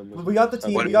thought Braylon was. We got the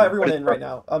team. What- We got everyone what- in right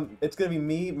now. It's gonna be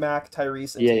me, Mac,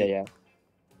 Tyrese, and Yeah, Tate.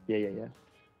 yeah.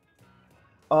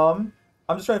 I'm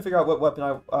just trying to figure out what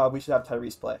weapon we should have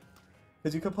Tyrese play,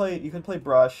 because you could play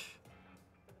Brush,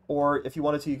 or if you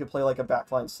wanted to, you could play like a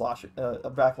backline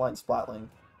Splatling.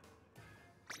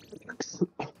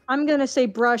 I'm gonna say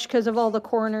Brush because of all the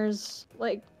corners.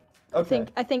 Like, Okay.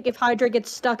 I think if Hydra gets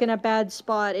stuck in a bad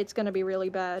spot, it's gonna be really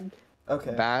bad.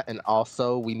 Okay. That, and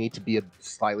also we need to be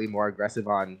slightly more aggressive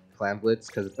on clam blitz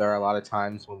because there are a lot of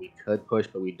times when we could push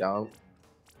but we don't.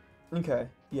 Okay.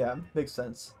 Yeah, makes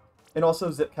sense. And also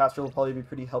Zipcaster will probably be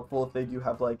pretty helpful if they do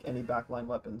have like any backline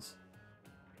weapons.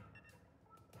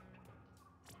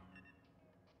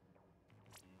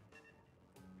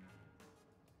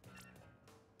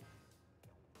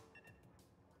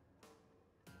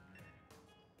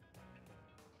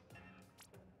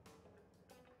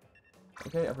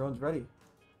 Okay, everyone's ready.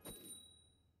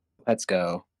 Let's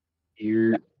go.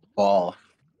 Here. Ball.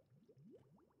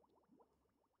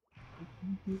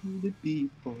 The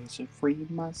people to free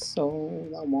my soul.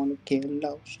 I wanna get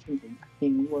lost in the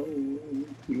fucking world.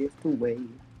 Drift away.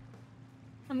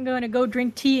 I'm going to go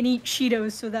drink tea and eat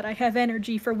Cheetos so that I have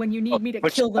energy for when you need me to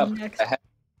Push kill them up. next.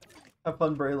 Have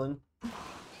fun, Braylon.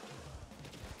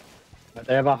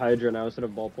 They have a Hydra now instead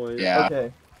of ballpoint. Yeah.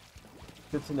 Okay.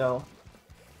 Good to know.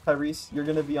 Tyrese, you're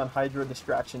gonna be on Hydra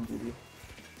distraction duty.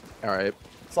 Alright.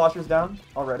 Slosher's down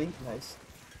already. Nice.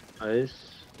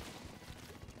 Nice.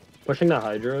 Pushing the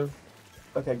Hydra.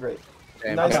 Okay, great.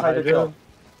 Damn, Nice okay. Hydra kill.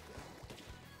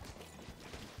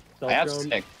 I have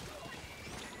Self-drone. 6.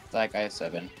 Like I have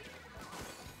 7.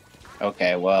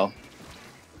 Okay, well.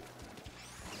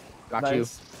 Got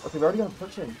Nice. Okay, we already got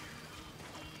pushing. you.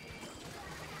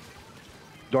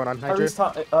 Going on Hydra. Tyrese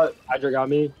top, Hydra got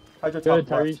me. Hydra Good, top left.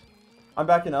 Tyrese. I'm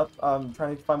backing up.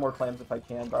 Trying to find more clams if I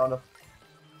can, but I don't know.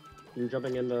 You're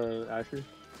jumping into Asher.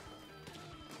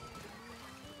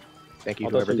 Thank you,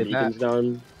 I'll throw whoever some did that. beacons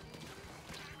down.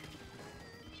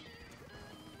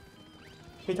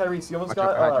 Hey Tyrese, you almost Watch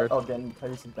out got for Hydra. oh again,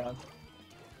 Tyrese is down.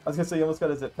 I was gonna say you almost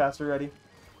got a Zipcaster ready.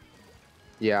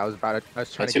 Yeah, I was trying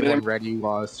Let's to do get one them. ready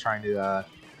while I was trying to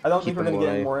I don't Keep think we're them gonna get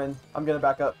any away. more in. I'm gonna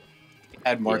back up.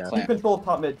 Add more Yeah. Keep clamp. control of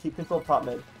top mid. Keep control of top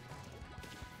mid.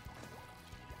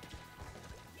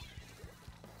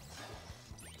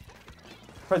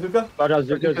 Prazuka, Watch out,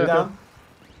 Zuka, Prazuka Zuka. down.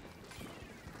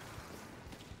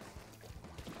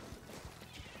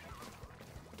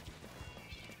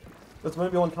 There's gonna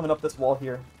be one coming up this wall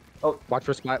here. watch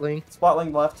for Splatling.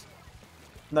 Spotling left.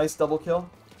 Nice double kill.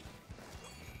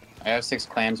 I have 6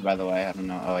 clams, by the way. I don't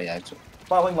know. Oh, yeah.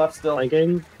 Spotling left still.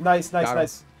 Flanking. Nice, nice, Got him.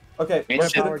 nice. Okay, Made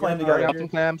let's shit. put a clan Hurry together. up,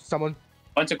 clams. Someone.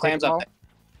 Bunch of clams Take up the there.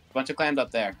 Bunch of clams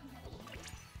up there.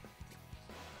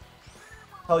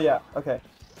 Hell yeah. Okay.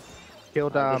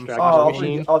 Killed Distract Oh, all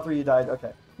machine. three, all three you died.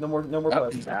 Okay. No more Oh.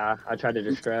 push. Nah, I tried to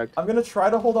distract. I'm gonna try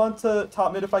to hold on to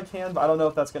top mid if I can, but I don't know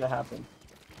if that's gonna happen.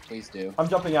 Please do. I'm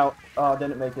jumping out.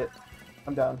 Didn't make it.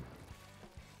 I'm down.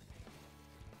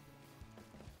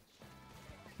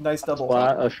 Nice double.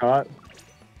 Splat, a shot.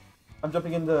 I'm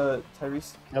jumping into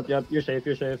Tyrese. Yep, you're safe,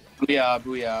 you're safe. Booyah,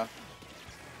 booyah.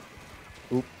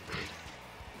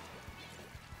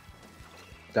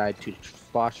 Died to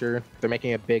Slosher. They're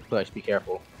making a big push. Be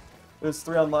careful. There's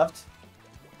 3 on left.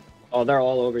 Oh, they're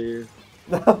all over you.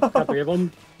 Got 3 of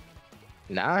them.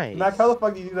 Nice. Mac, how the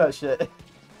fuck do you do that shit?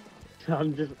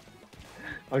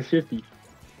 I'm shifty.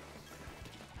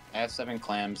 I have 7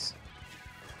 clams.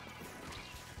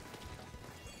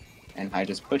 And I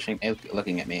just pushing,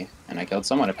 looking at me, and I killed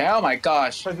someone. Oh my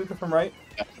gosh! Prazuka from right.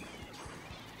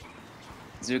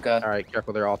 Zuka. Alright,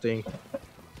 careful. They're ulting.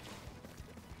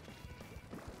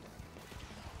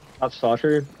 Got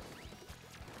Slosher.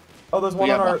 Oh, there's one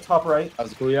Yeah, on our one. top right.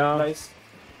 Booyah. Nice.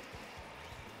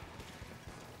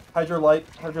 Hydra light.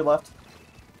 Hydra left.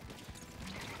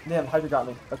 Damn, Hydra got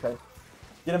me. Okay.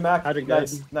 Get him, Mac. Hydra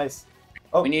Nice, good. nice.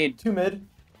 Oh, We need- 2 mid.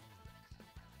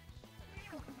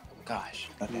 Gosh.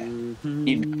 Okay.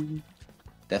 Mhm.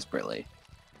 Desperately.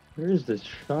 Where is this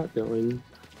shot going?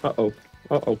 Uh-oh.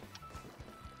 Uh-oh.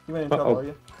 You went in trouble, Uh-oh. are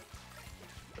you?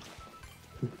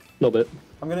 Little bit.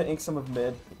 I'm gonna ink some of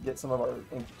mid, get some of our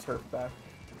ink turf back.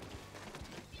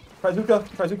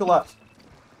 Prazuka left.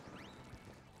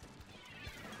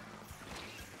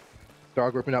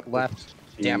 Dog grouping up left.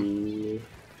 Damn.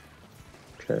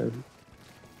 Okay.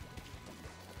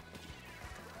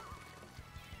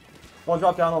 One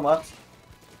drop down on left.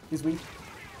 He's weak.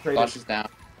 Traded. Flash is down.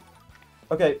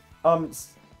 Okay, Got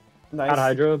nice.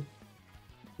 Hydra.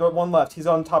 One left. He's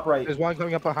on top right. There's one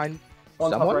coming up behind.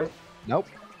 On top someone? right. Nope.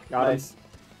 Got him. Nice.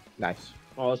 Nice.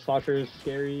 Oh, Slosher is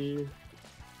scary.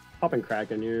 Popping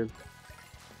crack in here.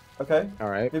 Okay.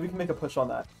 Alright. Maybe we can make a push on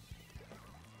that.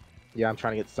 Yeah, I'm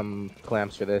trying to get some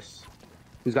clams for this.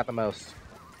 Who's got the most? Me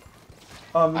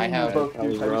I and you have- both That do.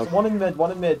 was Tyrese. rough. One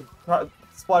in mid.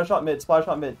 Splatter shot mid.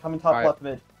 Coming top Alright. left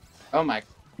mid. Oh my.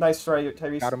 Nice try,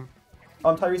 Tyrese. Got him.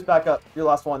 Tyrese, back up. Your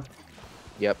last one.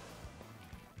 Yep.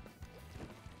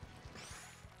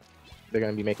 They're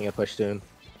gonna be making a push soon.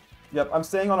 Yep, I'm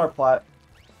staying on our plat.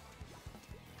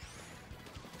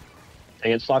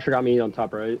 Dang it, Slosher got me on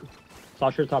top right.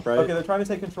 Slosher top right. Okay, they're trying to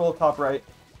take control of top right.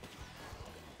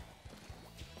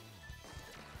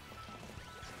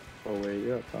 Oh wait,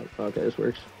 you're up top. Okay, this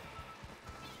works.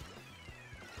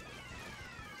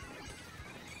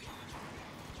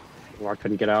 Rock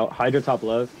couldn't get out. Hydra top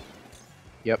left.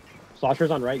 Yep.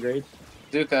 Slosher's on right, grades.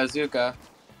 Zuka.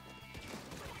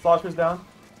 Slosher's down.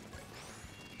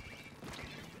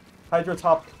 Hydra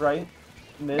top right.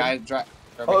 Mid. Guys, drive.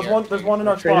 Oh, there's one in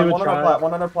our Traded squad. with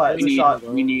One on our plat. We need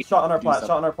Shot on our do plat. something.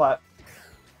 Shot on our plat.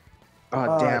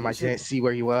 Oh damn! I shit. didn't see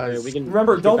where he was. Okay, we can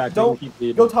Remember, just get back, don't we can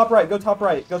keep go top right. Go top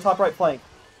right. Go top right flank.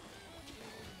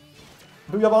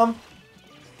 Booyah bomb.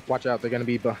 Watch out! They're gonna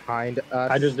be behind us,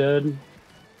 Hydra's dead.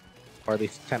 or at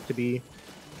least attempt to be.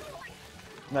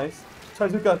 Nice.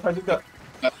 Taizuka.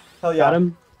 Hell yeah. Got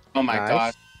him. Oh my Nice.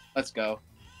 god. Let's go.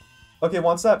 Okay,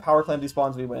 once that power clan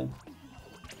despawns, we win.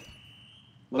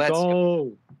 Let's Let's go.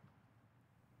 go.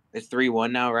 It's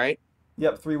 3-1 now, right?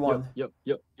 Yep, 3-1. Yep.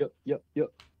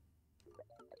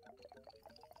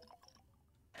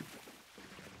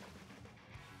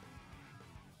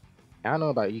 I don't know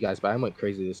about you guys, but I went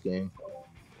crazy this game.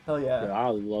 Hell Yeah, yeah. I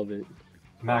love it.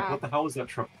 Mac, what the hell was that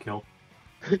triple kill?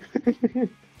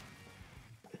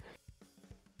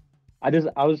 I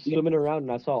was swimming around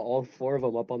and I saw all 4 of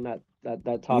them up on that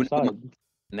top side. And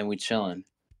then we chilling.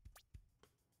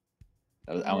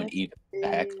 I would eat the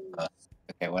heck.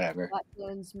 Okay, whatever.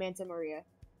 Blackstone's Manta Maria.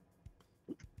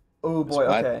 Oh boy,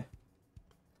 What? okay.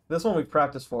 This one we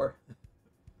practiced for.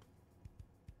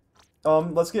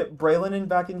 Let's get Braylon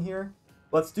back in here.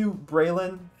 Let's do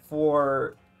Braylon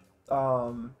for I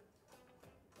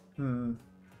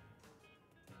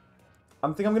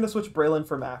think I'm gonna switch Braylon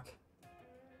for Mac.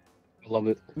 I love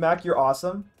it. Mac, you're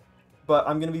awesome, but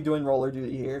I'm gonna be doing roller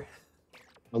duty here.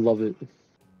 I love it.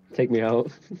 Take me out.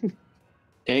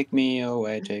 Take me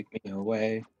away.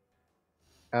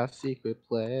 A secret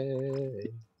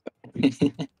play.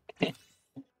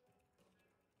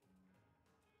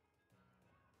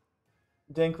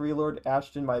 Dank Relord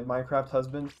Ashton, my Minecraft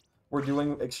husband, we're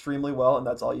doing extremely well, and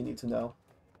that's all you need to know.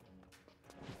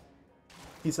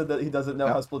 He said that he doesn't know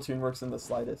how Splatoon works in the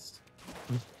slightest.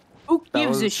 Who That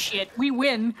gives a was- shit? We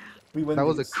win. We win That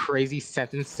was a these. crazy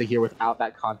sentence to hear without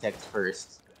that context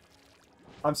first.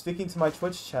 I'm speaking to my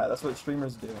Twitch chat. That's what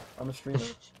streamers do. I'm a streamer.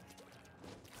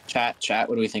 Chat.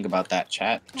 What do we think about that?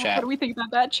 Chat. What do we think about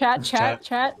that? Chat. Is Chat, this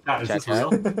chat.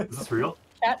 real? Is this real?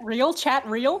 Chat real? Chat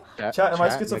real? am I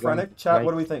schizophrenic? Chat,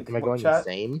 what do we think? Am I going Chat?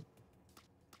 insane?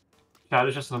 Chat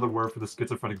is just another word for the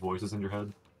schizophrenic voices in your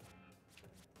head.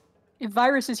 If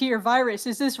Virus is here, Virus,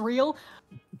 is this real?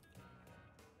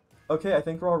 Okay, I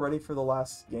think we're all ready for the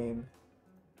last game.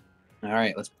 All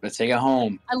right, let's take it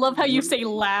home. I love how you say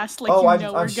last, like oh, you know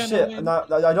I'm we're gonna shit. win.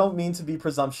 I don't mean to be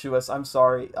presumptuous. I'm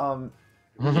sorry. You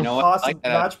know what? I Toss like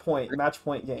that match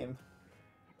point game.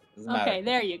 Doesn't matter. Okay,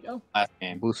 there you go. Last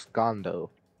game. Buscando.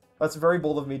 That's very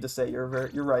bold of me to say. You're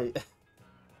right.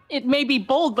 It may be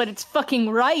bold, but it's fucking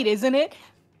right, isn't it?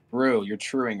 Rue, you're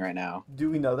truing right now. Do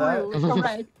we know that? True,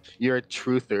 correct. You're a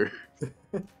truther.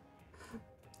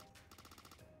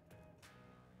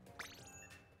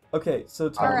 Okay, so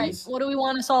All right, Tyrese. what do we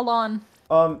want us all on?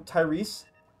 Tyrese,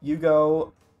 you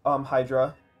go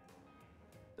Hydra.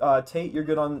 Tate, you're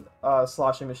good on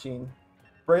sloshing machine.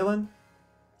 Braylon.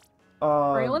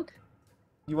 Braylon?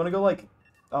 You want to go like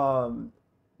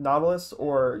Nautilus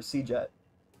or Sea-Jet?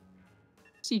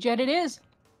 Sea-Jet it is.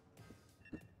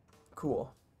 Cool.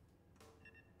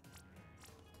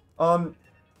 And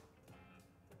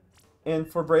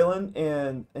for Braylon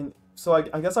and so I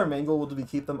guess our main goal will be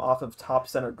keep them off of top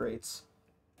center grates.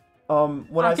 When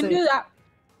I can say do that.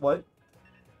 what?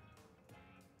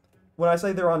 When I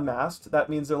say they're unmasked, that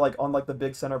means they're like on like the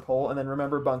big center pole, and then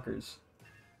remember bunkers.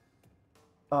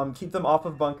 Keep them off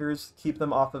of bunkers, keep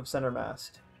them off of center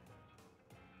mast.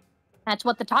 That's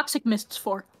what the toxic mist's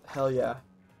for. Hell yeah.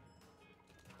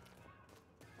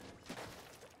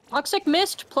 Toxic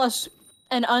mist plus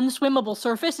an unswimmable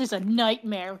surface is a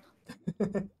nightmare.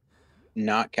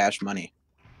 Not cash money.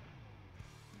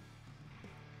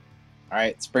 All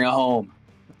right, let's bring it home.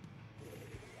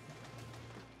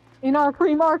 In our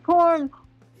pre-mark corn.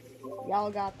 Y'all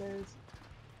got this.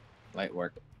 Light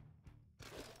work.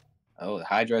 Oh, the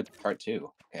Hydra part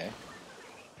 2. Okay.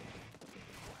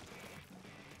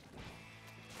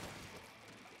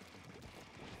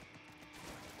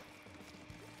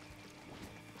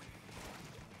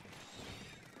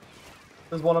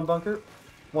 There's one in bunker,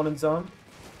 one in zone.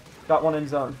 Got one in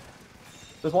zone.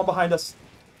 There's one behind us.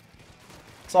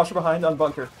 Slosher behind on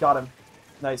bunker. Got him.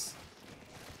 Nice.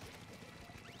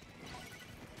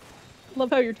 Love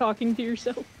how you're talking to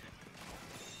yourself.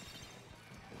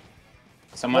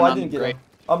 Someone Well, I on didn't get great.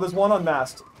 him. There's one on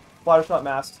mast. Flatter shot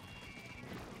mast.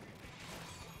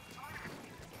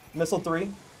 Missile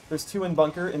 3. There's 2 in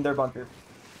bunker, in their bunker.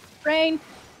 Rain.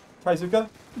 Try Zuka.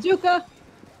 Zuka.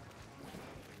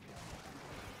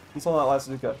 He's holding that last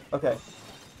Zuka. Okay.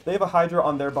 They have a Hydra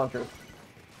on their bunker.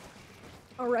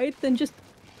 Alright, then just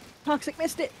Toxic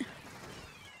missed it.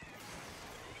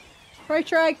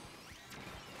 Try.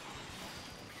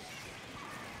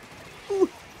 Ooh.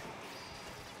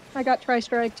 I got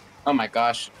tri-striked. Oh my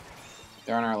gosh.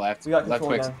 They're on our left. We got Left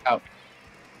control quick. again. Out.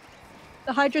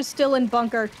 The Hydra's still in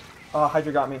bunker.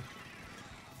 Hydra got me.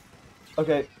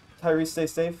 Okay, Tyrese, stay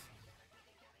safe.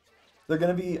 They're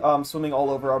gonna be swimming all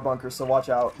over our bunker, so watch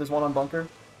out. There's one on bunker.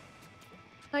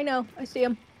 I know, I see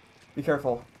him. Be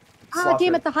careful. Ah, Slosher.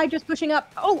 damn it, the Hydra's pushing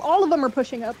up. Oh, all of them are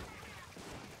pushing up.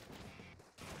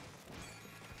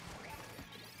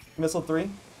 Missile 3.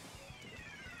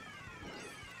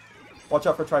 Watch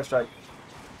out for tri-strike.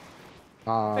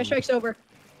 Tri-strike's over.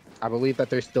 I believe that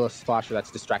there's still a slosher that's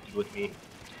distracted with me.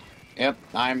 Yep.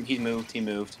 He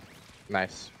moved.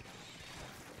 Nice.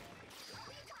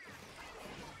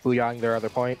 Fuyang, their other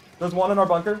point. There's one in our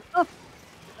bunker. Oh.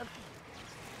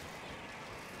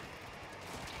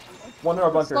 One in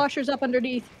our bunker. Slosher's up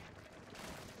underneath.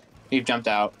 He jumped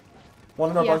out.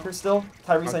 One in our Yeah. bunker still.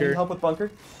 Tyrese, I Bunker. need help with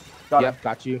bunker. Got Yep, it.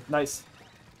 got you. Nice.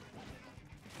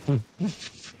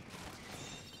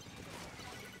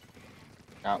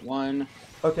 Got one.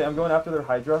 Okay, I'm going after their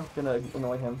Hydra. Gonna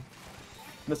annoy him.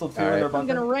 Missile 2 in Alright. their I'm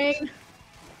bunker. gonna rain.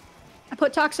 I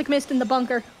put Toxic Mist in the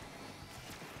bunker.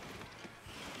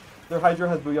 Their Hydra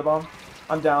has Booyah Bomb.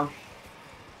 I'm down.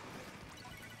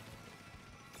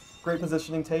 Great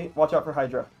positioning, Tate. Watch out for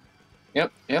Hydra.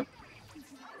 Yep.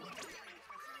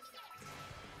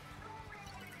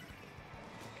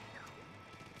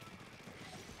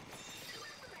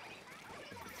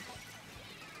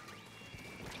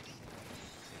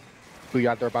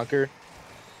 Fuyang, their bunker.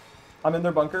 I'm in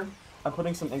their bunker. I'm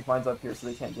putting some ink mines up here so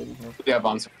they can't get in here. We have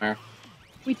bombs somewhere.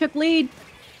 We took lead.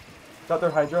 Got their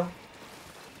Hydra.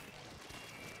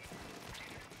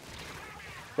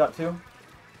 Got 2.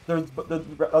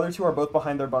 The other 2 are both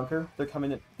behind their bunker. They're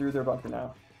coming through their bunker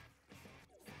now.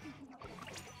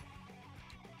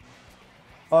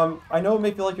 I know it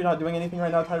may feel like you're not doing anything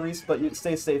right now, Tyrese, but you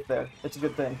stay safe there. It's a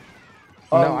good thing.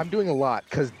 No, I'm doing a lot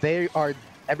because they are.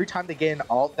 Every time they get an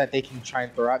alt that they can try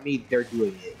and throw at me, they're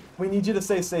doing it. We need you to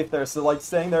stay safe there. So like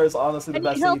staying there is honestly I the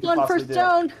best need thing you help could on possibly first do.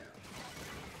 zone.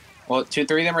 Well, 2,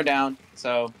 3 of them are down.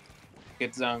 So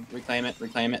get the zone. Reclaim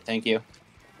it. Thank you.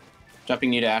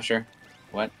 Jumping you to Asher.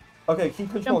 What? Okay,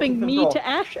 keep control. Jumping keep me control. to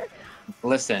Asher.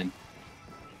 Listen.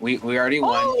 We already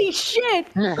won. Holy shit!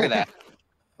 Look at that.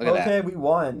 Look at Okay, we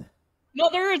won.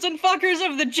 Mothers and fuckers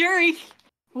of the jury.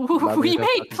 Mothers We and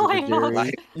made fuckers of the jury.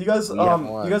 playoffs. You guys, We have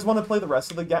won. you guys want to play the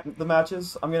rest of the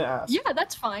matches? I'm gonna ask. Yeah,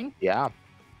 that's fine. Yeah.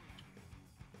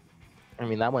 I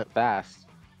mean, that went fast.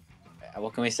 that.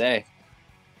 What can we say?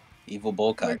 Evil bowl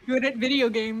We're cut. good at video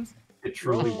games. It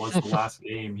truly was the last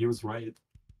game. He was right.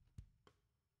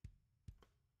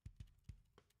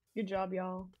 Good job,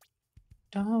 y'all.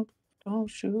 Don't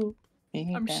shoot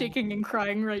me I'm down. shaking and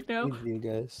crying right now. Good you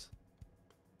guys.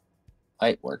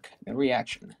 Light work. No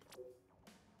reaction.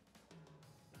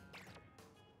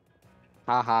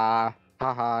 Haha.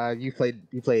 You played,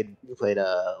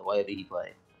 what did he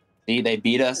play? See, they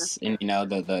beat us, and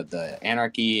the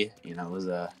anarchy. Was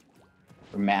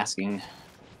we're masking.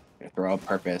 Throw a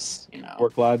purpose.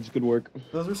 Work, lads. Good work.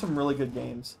 Those are some really good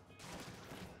games.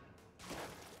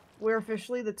 We're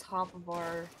officially the top of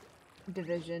our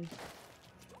division.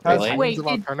 Has- Really? Wait, Titans of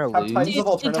did- Alterna have lose? Titans of Did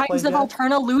Alterna Titans played of yet?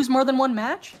 Alterna lose more than one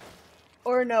match?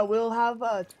 Or no, we'll have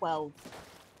 12.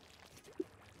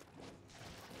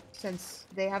 Since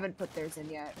they haven't put theirs in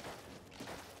yet.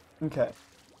 Okay.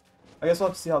 I guess we'll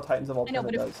have to see how Titans of I know, Alterna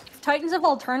but does. if Titans of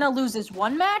Alterna loses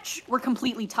one match, we're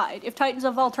completely tied. If Titans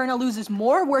of Alterna loses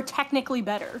more, we're technically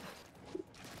better.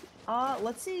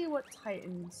 Let's see what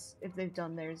Titans, if they've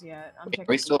done theirs yet. I'm Are checking.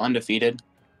 we still undefeated?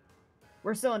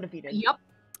 We're still undefeated. Yep.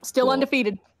 Still Cool.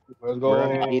 undefeated. Let's We're go.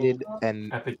 undefeated,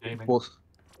 and Epic gaming.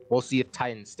 we'll see if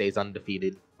Titan stays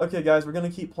undefeated. Okay, guys, we're gonna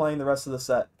keep playing the rest of the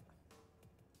set.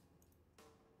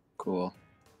 Cool.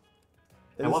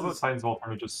 I love that Titans of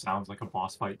Alterna just sounds like a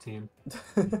boss fight team.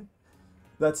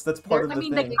 That's part of I the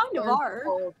mean, they thing. kind of are.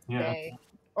 Yeah. Day.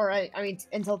 Or I mean,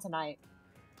 until tonight.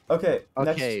 Okay.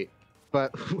 Okay,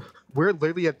 but we're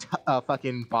literally a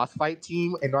fucking boss fight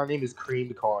team, and our name is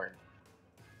Creamed Corn.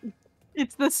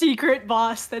 It's the secret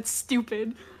boss that's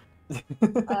stupid.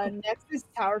 Next is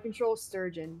Tower Control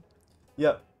Sturgeon.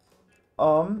 Yep.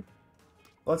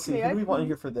 Let's see. Okay, Who do I we want in can-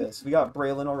 here for this? We got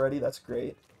Braylon already. That's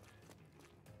great.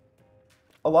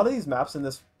 a lot of these maps in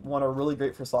this one are really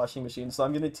great for sloshing machines. So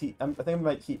I'm gonna I think I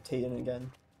might keep Tate in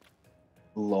again.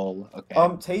 Lol.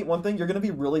 Okay. Tate, one thing, you're gonna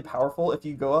be really powerful if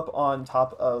you go up on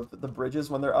top of the bridges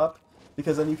when they're up,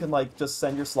 because then you can like just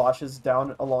send your sloshes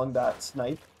down along that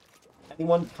snipe.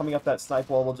 Anyone coming up that snipe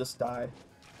wall will just die.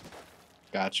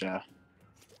 Gotcha.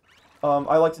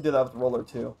 I like to do that with roller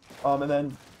too. And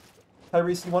then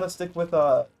Tyrese, you want to stick with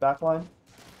backline?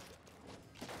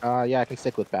 Yeah, I can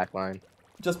stick with backline.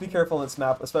 Just be careful in this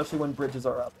map, especially when bridges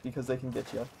are up, because they can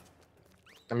get you.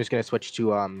 I'm just gonna switch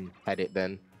to edit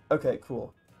then. Okay,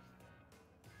 cool.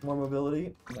 More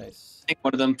mobility, nice. I think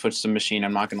one of them switched to machine.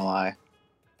 I'm not gonna lie.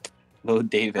 Load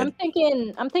David.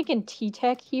 I'm thinking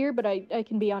T-Tech here, but I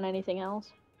can be on anything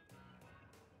else.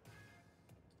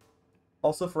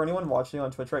 Also, for anyone watching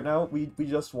on Twitch right now, we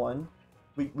just won.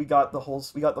 We got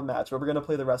the match, but we're gonna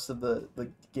play the rest of the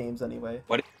games anyway.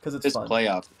 What? Because it's This fun.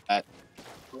 playoffs. That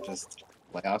just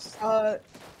playoffs.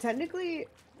 Technically,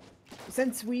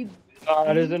 since we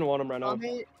I just didn't want him right now.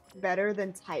 Comet better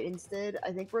than Titans did,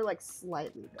 I think we're like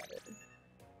slightly better.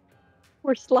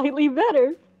 We're slightly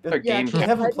better. Their game They Yeah,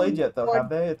 haven't played yet though, Or- have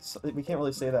they? We can't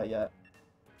really say that yet.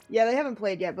 Yeah, they haven't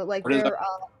played yet, but like What is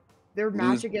their Lose-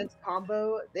 match against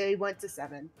Combo, they went to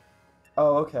 7.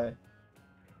 Oh, okay.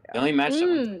 The only match that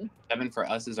went Mm. 7 for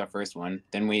us is our first one.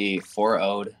 Then we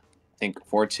 4-0'd, I think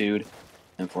 4-2'd,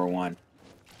 and 4-1.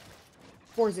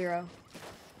 4-0.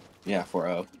 Yeah,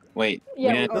 4-0. Wait,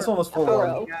 Yeah, we didn't, This one was 4-1.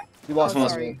 4-0. Yeah. We lost Oh, one.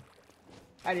 sorry.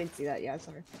 I didn't see that. Yeah,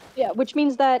 sorry. Yeah, which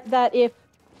means that if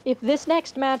this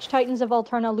next match Titans of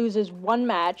Alterna loses one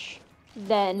match,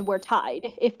 then we're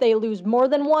tied. If they lose more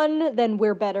than one, then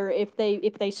we're better. If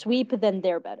they sweep, then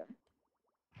they're better.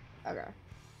 Okay.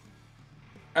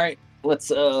 all right. Let's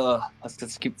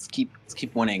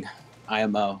keep winning.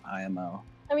 IMO.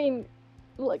 I mean,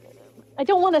 look, I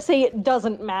don't want to say it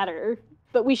doesn't matter,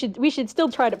 but we should still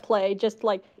try to play just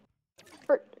like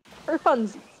for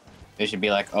funsies. They should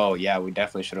be like, oh yeah, we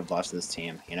definitely should have lost this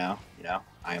team. You know,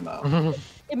 IMO.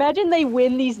 Imagine they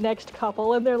win these next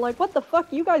couple and they're like, "What the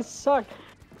fuck? You guys suck."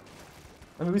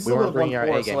 I mean, we We still would weren't have won bringing our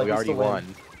 4, A so game. like We already still win.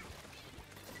 won.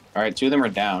 All right, 2 of them are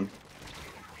down.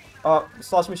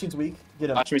 Slosh machine's weak. Get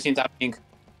him. Watch machines out pink.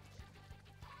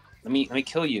 Let me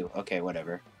kill you. Okay,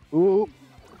 whatever. Ooh.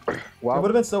 Well, It would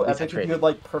have been so at least I epic if you traded. had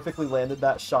like perfectly landed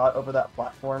that shot over that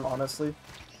platform, honestly.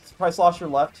 Try Slosher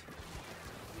left.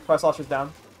 Try Slosher's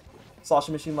down.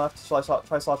 Slosher machine left. Try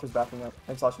Slosher's backing up.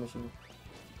 And Slosher machine.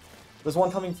 There's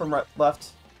one coming from left.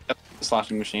 Yep,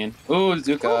 sloshing machine. Ooh,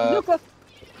 Zuka. Oh, Luca.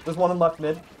 There's one in left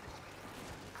mid.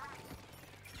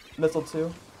 Missile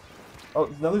 2. Oh,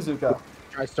 another Zuka.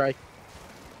 Try strike.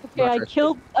 Okay,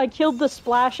 I killed the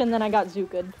splash and then I got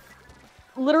Zuka'd.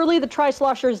 Literally, the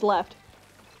Tri-Slosher is left.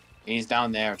 He's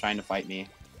down there trying to fight me.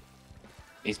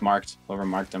 He's marked. Whoever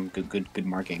marked him. Good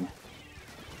marking.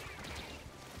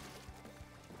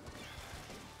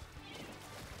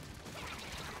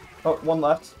 Oh, one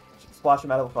left. Splash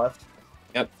him out of the left.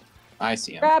 Yep, I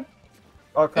see him. Grab.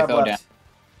 Oh, crab fell left. down.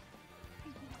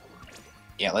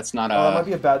 Yeah, let's not. Oh, that might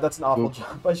be that's an awful Oop.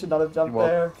 jump. I should not have jumped Well-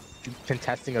 there.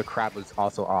 Contesting a crab was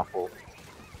also awful.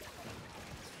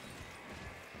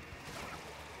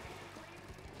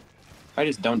 If I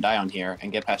just don't die on here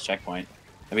and get past checkpoint,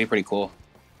 that'd be pretty cool.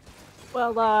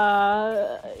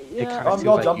 Well, It yeah. kinda seems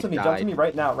Y'all like jump you to me. Jump died. to me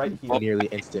right now. Right here. Nearly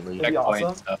instantly. That'd be Checkpoint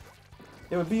awesome. stuff.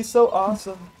 It would be so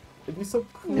awesome. It'd be so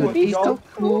cool. It would be if y'all- so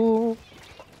cool.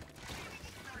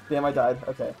 Damn, I died.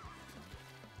 Okay.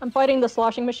 I'm fighting the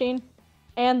sloshing machine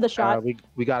and the shot.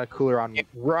 We got a cooler on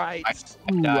right. I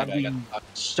Ooh, died. I'm I got being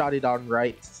shotted on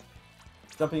right.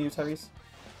 Jumping you, Tyrese.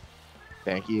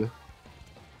 Thank you.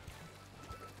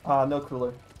 No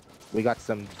cooler. We got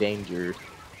some danger.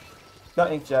 Got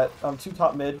Inkjet. 2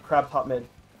 top mid. Crab top mid.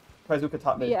 Trizuka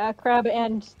top mid. Yeah, crab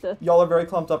and the Y'all are very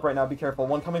clumped up right now. Be careful.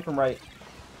 One coming from right.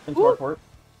 Into our Ooh. court.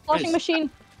 sloshing Nice. machine.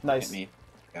 Nice. Hit me.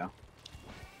 Go.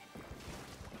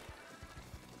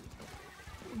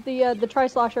 The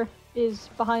Tri-Slosher is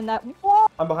behind that wall,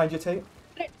 I'm behind you, Tate.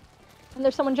 and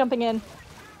there's someone jumping in.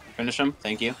 Finish him.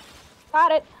 Thank you.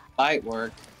 Got it. Light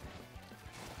work.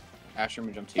 Asher, I'm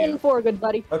gonna jump to In you. for good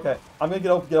buddy. Okay. I'm gonna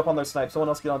get up on their snipe. Someone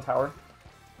else get on tower.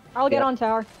 I'll get Yeah. on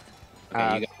tower.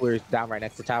 Okay, you got. Cooler's down right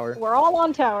next to tower. We're all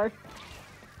on tower.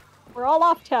 We're all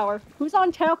off tower. Who's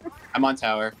on tower? I'm on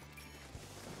tower.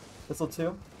 Missile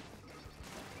 2.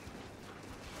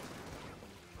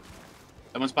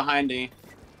 Someone's behind me.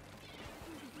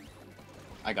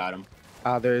 I got him.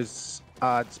 There's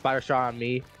spider shot on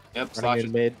me. Yep, Running Slosh in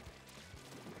is mid.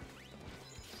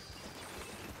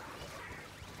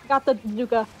 Got the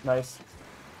Zuka. Nice.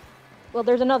 Well,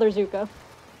 there's another Zuka.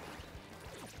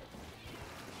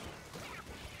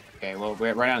 Okay, well,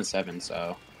 we're right on 7,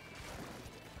 so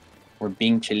we're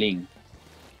being chilling.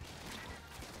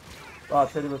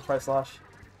 Traded with Price Slash.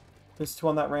 There's 2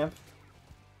 on that ramp.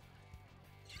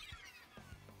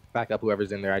 Back up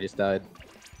whoever's in there. I just died.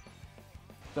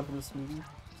 Jump into Smoothie.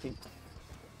 Kate.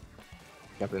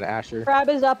 Jump into Asher. Crab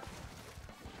is up.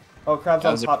 Oh, Crab's That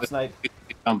on was a top good- snipe.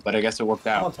 But I guess it worked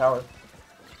I'm on out. tower.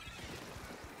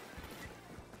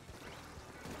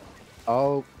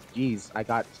 Oh, jeez. I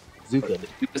got Zuka.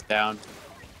 Keep us down.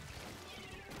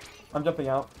 I'm jumping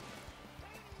out.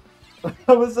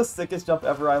 That was the sickest jump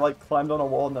ever. I like climbed on a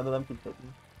wall and none of them could hit me.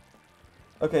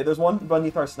 Okay, there's one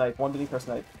beneath our snipe. One beneath our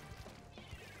snipe.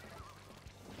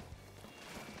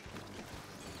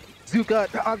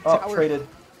 Zuka on Oh, tower. traded.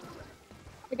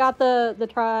 I got the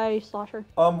tri-slosher.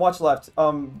 Watch left.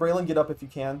 Braylon, get up if you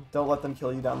can. Don't let them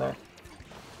kill you down there.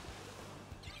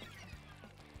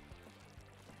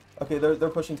 Okay, they're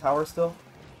pushing tower still.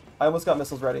 I almost got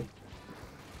missiles ready.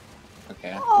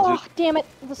 Okay. Oh, damn it.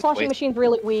 The sloshing Wait. machine's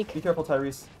really weak. Be careful,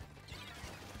 Tyrese.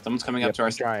 Someone's coming up to our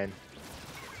I'm trying.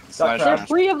 slash. crab. There's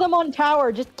 3 of them on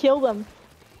tower. Just kill them.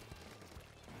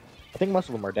 I think most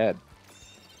of them are dead.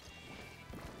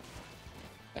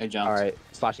 I jumped. All right,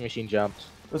 slashing machine jumped.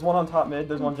 There's one on top mid.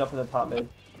 There's one jumping to top mid.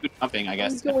 Good jumping, I I'm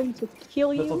guess. going to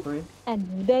kill Missile you 3.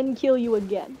 and then kill you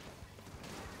again.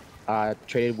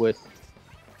 Traded with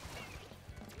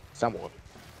someone.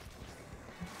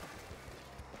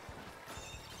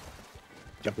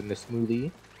 Jump in the smoothie.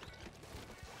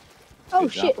 Oh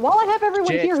Good shit, while I have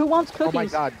everyone Shit. here who wants Oh cookies. my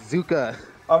god, Zuka.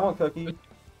 I want cookie.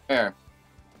 Where?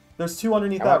 There's 2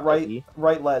 underneath I that want cookie.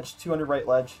 right ledge. 2 under right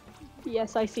ledge.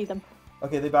 Yes, I see them.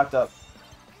 Okay, they backed up.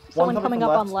 Someone coming coming from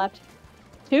up left. on left.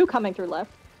 2 coming through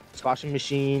left. Slashing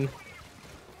machine.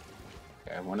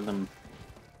 Okay, one of them.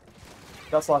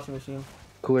 Got sloshing machine.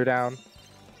 Cooler down.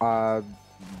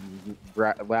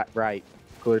 Right.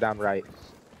 Cooler down right.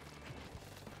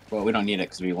 Well, we don't need it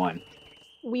because we won.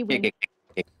 We Okay, win.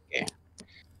 okay, okay.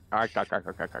 Arg.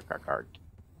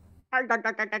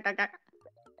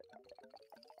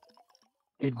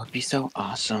 It would be so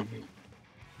awesome.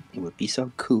 It would be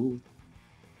so cool.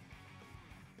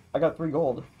 I got 3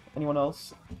 gold. Anyone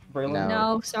else? Braylon? No.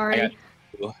 No, sorry. I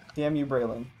got- Damn you,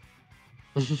 Braylon.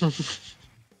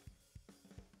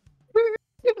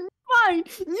 Fine.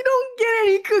 You don't get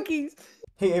any cookies.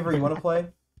 Hey, Avery, you want to play?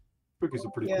 Cookies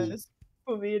are pretty cool. Yes.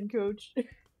 Put me in, coach.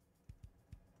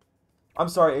 I'm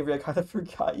sorry, Avery. I kind of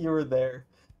forgot you were there.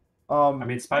 I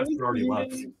mean, Spats already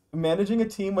left. Managing a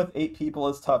team with 8 people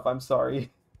is tough. I'm sorry.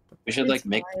 We should It's like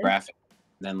make fine. graphic,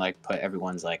 then like put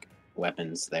everyone's like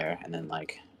weapons there, and then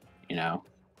like, you know,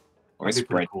 or That'd be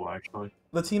spread. pretty cool, actually.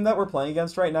 The team that we're playing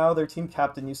against right now, their team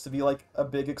captain used to be like a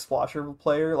big Explosher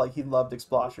player. Like he loved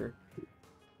Explosher,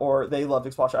 or they loved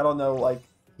Explosher. I don't know, like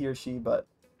he or she, but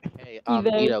Hey, Evo.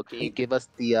 Nito, can you give us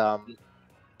the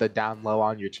down low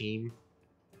on your team?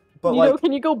 but You know, like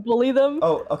can you go bully them?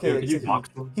 oh okay. Yeah, can you so box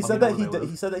them? he Let said me know that where they live.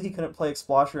 he said that he couldn't play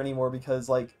Explosher anymore because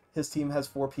like his team has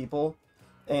 4 people,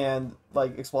 and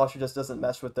like Explosher just doesn't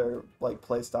mesh with their like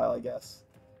play style. I guess.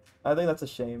 I think that's a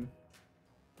shame.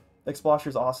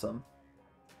 Explosher's awesome.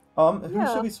 Who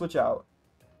Yeah. should we switch out?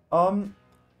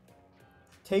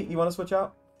 Tate, you want to switch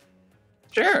out?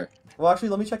 Sure. Well, actually,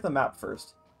 let me check the map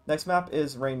first. Next map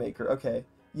is Rainmaker. Okay.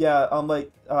 Yeah.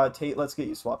 Tate, let's get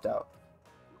you swapped out.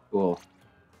 Cool.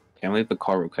 Can we leave the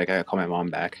call real quick? I gotta call my mom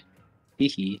back. Hee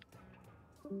hee.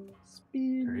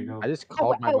 There you go. I just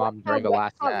called my mom during the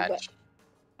last match.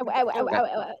 Ow, ow, ow, ow,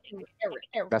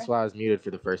 ow. That's why I was muted for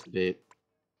the first bit.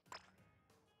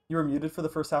 You were muted for the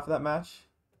first half of that match.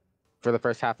 For the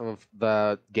first half of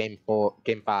the game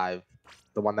 5,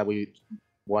 the one that we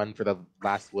won for the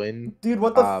last win. Dude,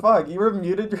 what the Uh, fuck? You were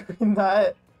muted during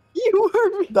that. You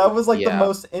were. That was like the Yeah.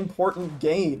 most important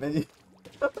game. And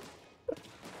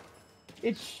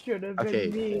It should have been Okay.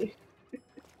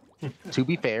 me. To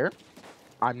be fair,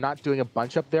 I'm not doing a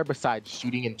bunch up there besides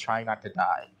shooting and trying not to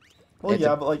die. well, It's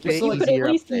yeah, a but like you're bit still You like. could at easier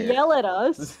up least there. yell at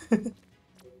us.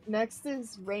 Next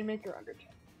is Rainmaker Undertale.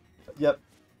 Yep.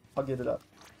 I'll get it up.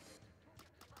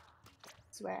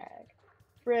 Swag.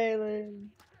 Braylon.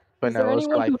 But Is no, there it was for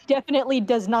anyone like who definitely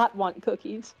does not want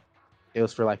cookies?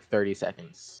 30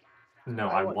 seconds. No,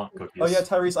 I I want want cookies. Oh yeah,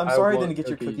 Tyrese. I'm I sorry I want didn't get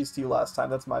your cookies. cookies to you last time.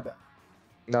 That's my bad.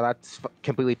 No, that's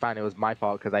completely fine. It was my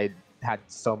fault because I had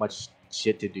so much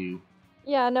shit to do.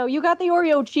 Yeah, no, you got the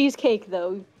Oreo cheesecake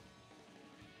though.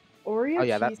 Oreo Oh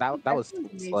yeah, that cheesecake? was sounds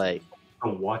amazing. slay. A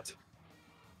what?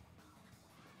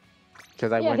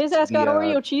 Because I Yeah, went his to ass got the,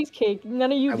 Oreo cheesecake.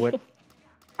 None of you. I went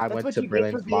That's what to you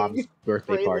get for Braylon's being mom's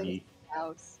birthday Braylon's party.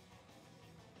 house.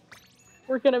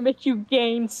 We're gonna make you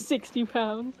gain 60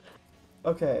 pounds.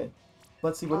 Okay.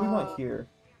 Let's see. What do we want here?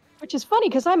 Which is funny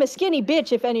because I'm a skinny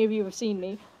bitch. If any of you have seen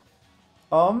me.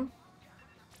 Hmm.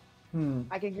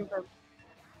 I can confirm.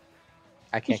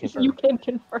 I can't confirm. You can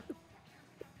confirm.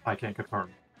 I can't confirm.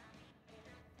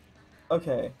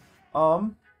 Okay.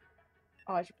 Oh,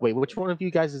 I should... Wait, which one of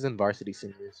you guys is in varsity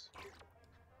seniors?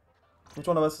 Which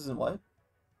one of us is in what?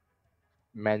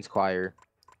 Men's choir.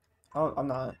 I'm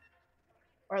not.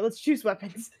 All right, let's choose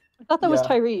weapons. I thought that was Yeah.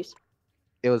 Tyrese.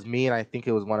 It was me, and I think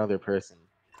it was one other person.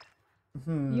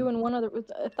 You and one other. Hey,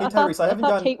 Tyrese, I haven't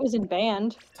thought gotten- Kate was in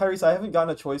band. Tyrese, I haven't gotten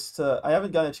a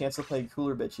chance to play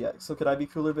Cooler Bitch yet. So could I be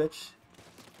Cooler Bitch?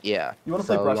 Yeah. You want to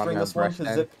So play Brush I'm Ring gonna this one? brush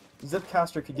Because then.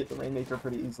 Zipcaster could get the Rainmaker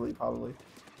pretty easily, probably.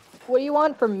 What do you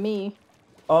want from me?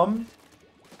 What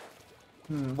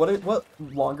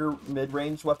longer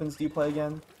mid-range weapons do you play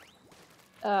again?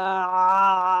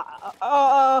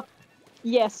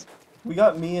 Yes. We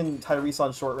got me and Tyrese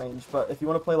on short range, but if you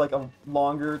want to play like a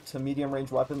longer to medium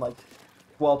range weapon like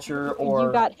Welcher or...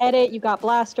 You got Edit, you got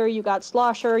Blaster, you got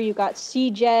Slosher, you got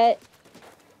C-Jet.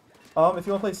 if you want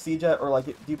to play C-Jet or like,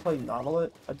 do you play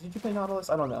Nautilus? Did you play Nautilus?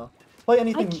 I don't know. Play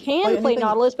anything. I can play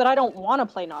Nautilus, but I don't want to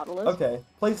play Nautilus. Okay,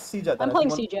 play C-Jet then. I'm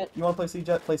playing C-Jet. You want to play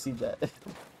C-Jet? Play C-Jet.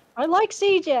 I like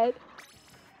C-Jet.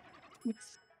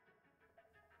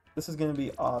 This is gonna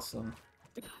be awesome.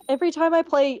 Every time I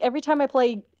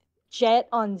play Jet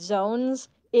on zones,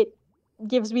 it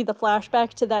gives me the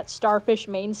flashback to that Starfish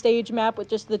main stage map with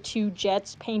just the two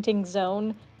jets painting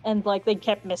zone, and like they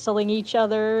kept missiling each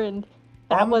other, and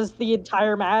that was the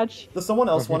entire match. Does someone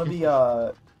else want to be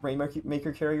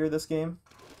Rainmaker carrier this game?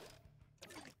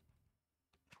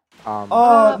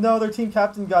 No, their team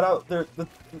captain got out the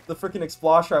freaking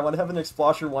Explosher. I want to have an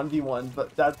Explosher 1v1,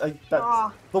 but that's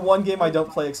the one game I don't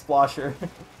play Explosher.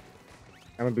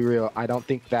 I'm gonna be real. I don't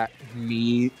think that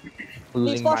me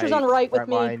losing my on right with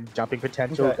me. line jumping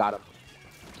potential got him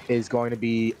is going to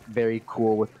be very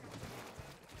cool with.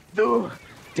 Ugh,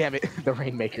 damn it, the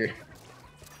Rainmaker.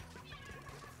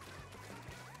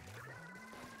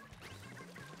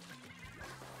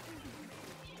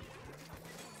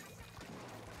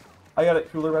 I got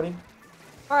it. Cooler ready.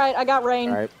 All right, I got Rain.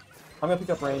 All right. I'm gonna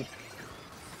pick up Rain.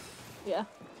 Yeah.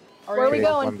 Where are we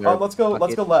going? Let's go.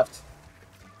 Let's go left.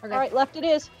 Okay. All right, left it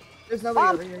is. There's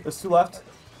nobody over here. There's two left.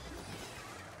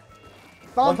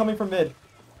 Bomb. One coming from mid.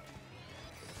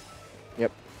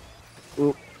 Yep.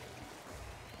 Ooh.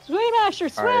 Swim, Asher,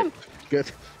 swim! All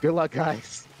right. Good luck,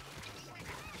 guys.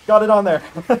 Got it on there.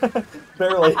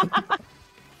 Barely.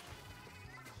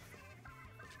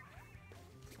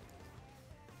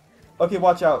 Okay,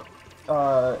 watch out.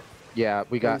 Yeah,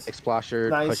 we got Nice.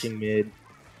 Explosher Nice. pushing mid.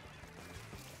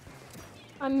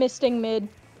 I'm misting mid.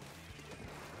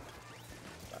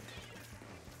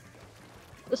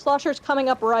 The Slosher's coming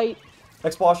up right.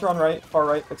 Explosher on right, far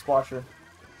right, Explosher.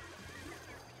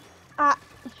 Ah.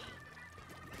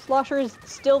 Slosher is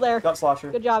still there. Got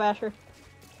Slosher. Good job, Asher.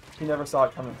 He never saw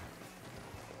it coming.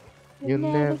 You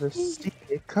never see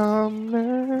it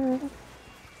coming.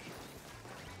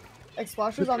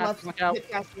 Explosher's on left. Look out.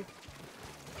 Zipcaster.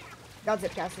 Got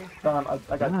Zipcaster.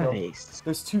 I got killed. Nice.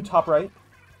 There's two top right.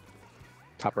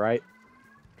 Top right.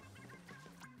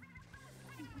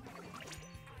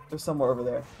 There's somewhere over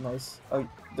there. Nice. Oh,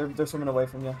 they're swimming away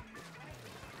from you.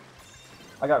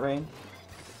 I got Rain.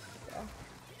 Yeah.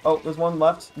 Oh, there's one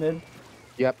left, mid.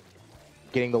 Yep.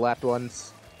 Getting the left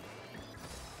ones.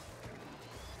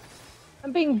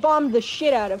 I'm being bombed the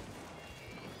shit out of.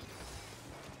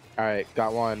 Alright,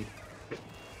 got one.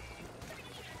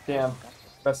 Damn.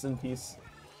 Rest in peace.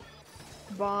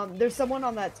 Bomb. There's someone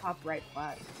on that top right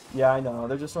flat. Yeah, I know.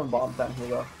 They're just throwing bombs down here,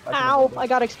 though. Ow! I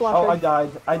got Explosher. Oh, I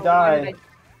died. I Oh, why died. did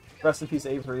Rest in peace,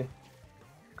 Avery.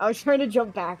 I was trying to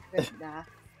jump back, but nah.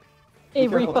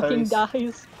 Avery careful, fucking Tyrese.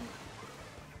 dies.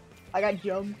 I got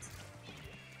jumped.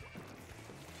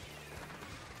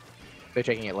 They're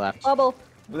taking it left. Bubble.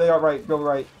 They are right. Go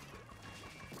right.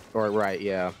 Or right,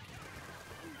 yeah.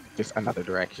 Just another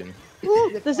direction. Ooh,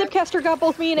 the Zipcaster got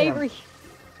both me and Damn. Avery.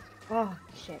 Oh,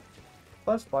 shit.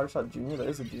 That's Splattershot Junior. That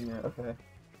is a junior. Okay.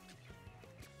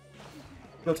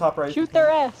 Go top right. Shoot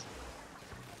their ass.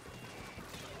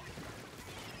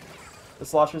 The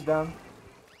Slosher's down.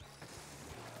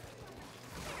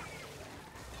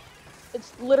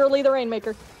 It's literally the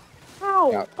Rainmaker.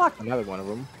 Ow! Yeah. Fuck! Another one of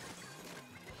them.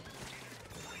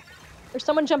 There's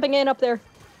someone jumping in up there.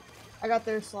 I got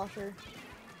their Slosher.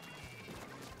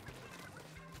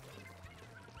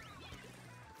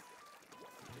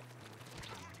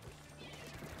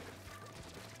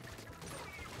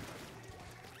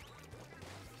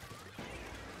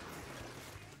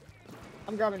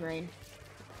 I'm grabbing Rain.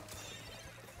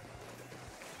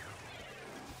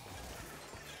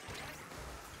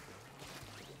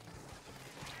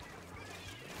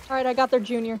 Alright, I got their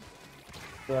junior.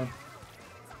 Damn.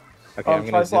 Okay, I'm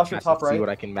try gonna zip Slosher cast top and see right. what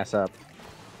I can mess up.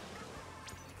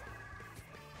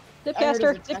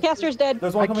 Zipcaster. Zipcaster's dead.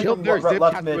 There's one I coming killed from their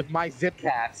left zip mid. with my zip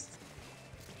cast.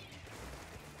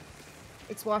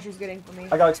 Explosher's getting for me.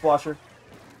 I got Explosher.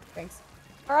 Thanks.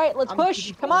 Alright, let's I'm push.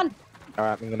 keeping Come going. on.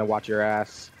 Alright, I'm gonna watch your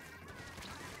ass.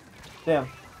 Damn.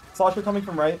 Slosher coming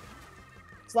from right.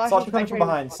 Slosher coming from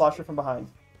behind. Slosher from behind.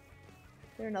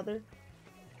 Is there another?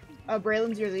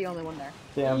 Braylon's, you're the only one there.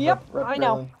 Damn. Yep, rip I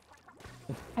know.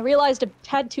 Braylon. I realized a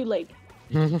tad too late.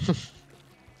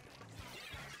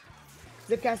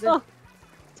 Zipcaster. Oh,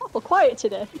 it's awful quiet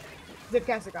today.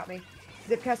 Zipcaster got me.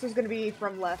 Zipcaster's gonna be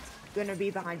from left. Gonna be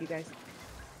behind you guys.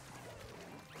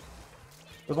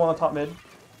 There's one on top mid.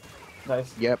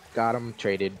 Nice. Yep, got him.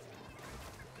 Traded.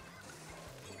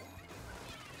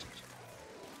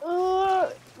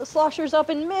 The Slosher's up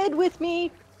in mid with me,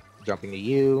 Jumping to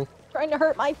you. trying to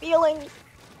hurt my feelings.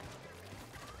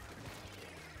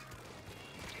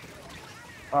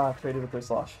 Ah, traded with their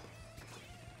Slosh.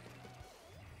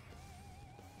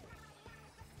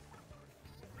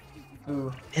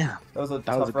 Ooh, Yeah, that was a that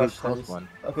tough was a good rush. close Tyrese. one.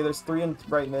 Okay, there's 3 in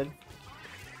right mid.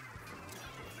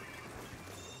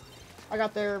 I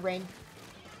got their rain.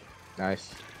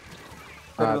 Nice.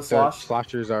 Go to the The Slosh.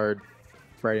 sloshers are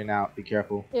spreading out. Be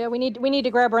careful. Yeah, we need to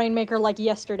grab Rainmaker like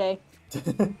yesterday.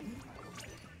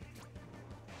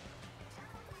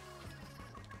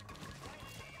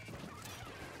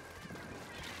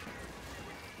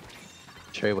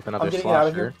 Trade with another I'm getting out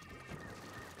of slosher. here.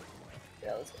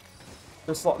 Yeah, let's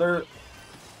go.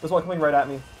 There's one coming right at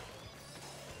me.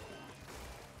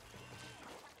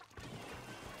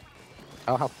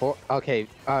 I'll have 4. Okay,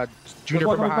 There's Junior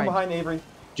one from coming behind. from behind Avery.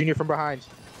 Junior from behind.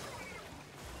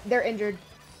 They're injured.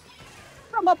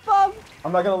 From above.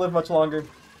 I'm not gonna live much longer.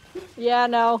 Yeah,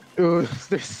 no. Ooh,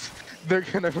 they're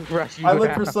gonna rush you I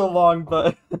lived down. for so long,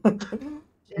 but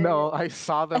No, I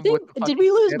saw them. I think with the did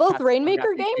we lose fucking both zip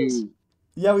Rainmaker cast games? you.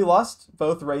 yeah, we lost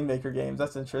both Rainmaker games.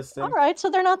 That's interesting. All right, so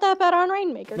they're not that bad on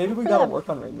Rainmaker. Maybe Good we for gotta them. work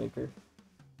on Rainmaker.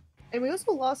 And we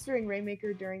also lost during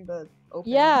Rainmaker during the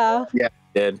open. Yeah,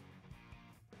 Did.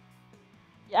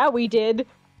 yeah, we did.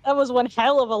 That was one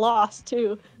hell of a loss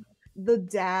too. The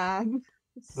dab.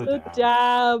 The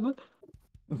dab.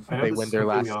 I know They this win is their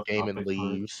completely last off game and topic, but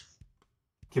leave.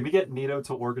 Can we get Nito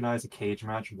to organize a cage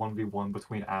match 1v1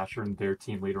 between Asher and their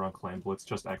team leader on Clan Blitz,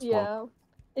 just X Yeah.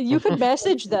 You could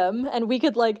message them, and we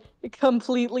could like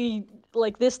completely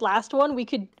like this last one. We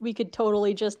could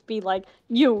totally just be like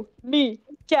you, me,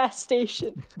 gas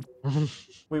station. Wait, I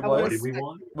what? What would've do we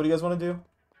want? What do you guys want to do?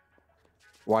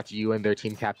 Watch you and their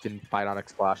team captain fight on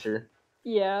Explosher.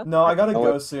 Yeah. No, I gotta Oh,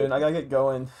 go soon. I gotta get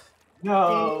going.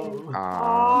 No!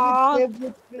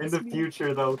 Aww. In the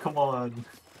future, though, come on.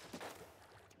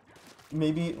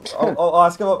 Maybe I'll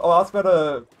ask him. I'll ask about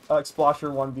a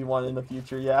Explosher 1v1 in the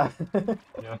future. Yeah.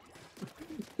 Yeah.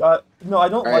 No, I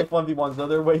don't Alright. like 1v1s though.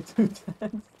 They're way too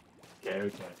tense.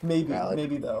 Okay. Maybe, Valid.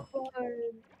 maybe though.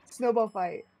 Snowball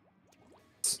fight.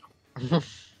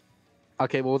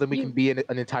 Okay, well then we can be an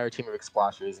entire team of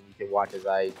Exploshers, and you can watch as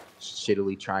I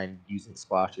shittily try and use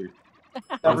Explosher.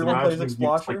 Everyone plays Imagining you just,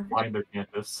 Explosher. find their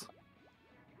campus.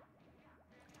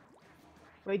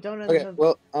 Wait, don't Okay,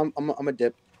 well, I'm a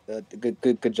dip.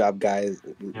 Good job, guys.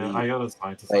 Yeah, I got a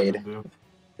scientist Played. to do.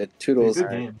 The toodles. Good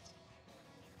games.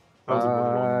 That was a really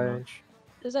long match.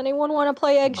 Does anyone want to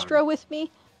play extra with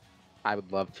me? I would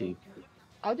love to.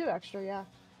 I'll do extra, yeah.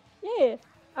 Yeah.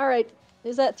 All right.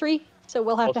 Is that 3? So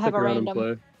we'll have I'll to have stick a around random.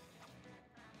 and play.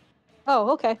 Oh,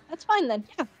 okay. That's fine then.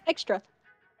 Yeah, extra.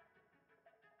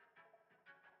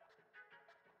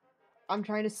 I'm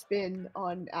trying to spin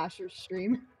on Asher's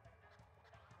stream.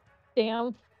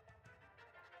 Damn.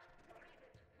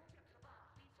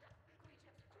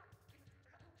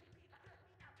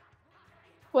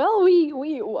 Well, we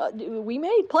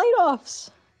made playoffs.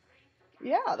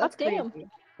 Yeah, that's damn. crazy.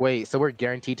 Wait, so we're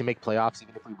guaranteed to make playoffs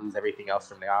even if we lose everything else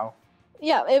from now?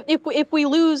 Yeah, if we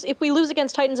lose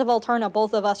against Titans of Alterna,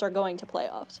 both of us are going to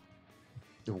playoffs.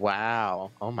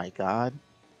 Wow. Oh my god.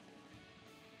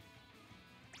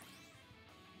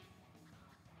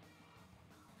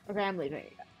 Okay, I'm leaving.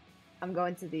 I'm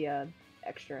going to the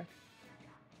extra.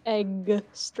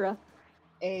 Extra.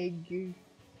 Egg.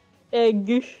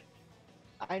 Egg.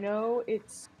 I know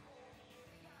it's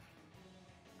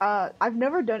I've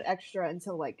never done extra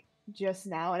until like just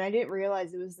now, and I didn't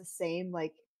realize it was the same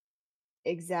like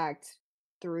exact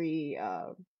 3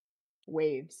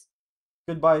 waves.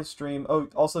 Goodbye, stream. Oh,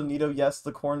 also Nito. Yes,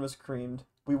 the corn was creamed.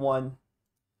 We won.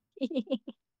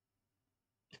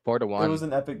 4-1. It was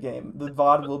an epic game. The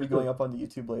VOD will be going up on the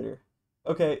YouTube later.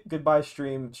 Okay, goodbye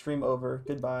stream. Stream over.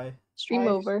 Goodbye. Stream I-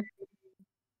 over.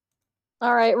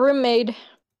 All right, room made.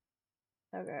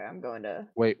 Okay, I'm going to.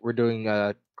 Wait, we're doing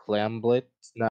clam blitz?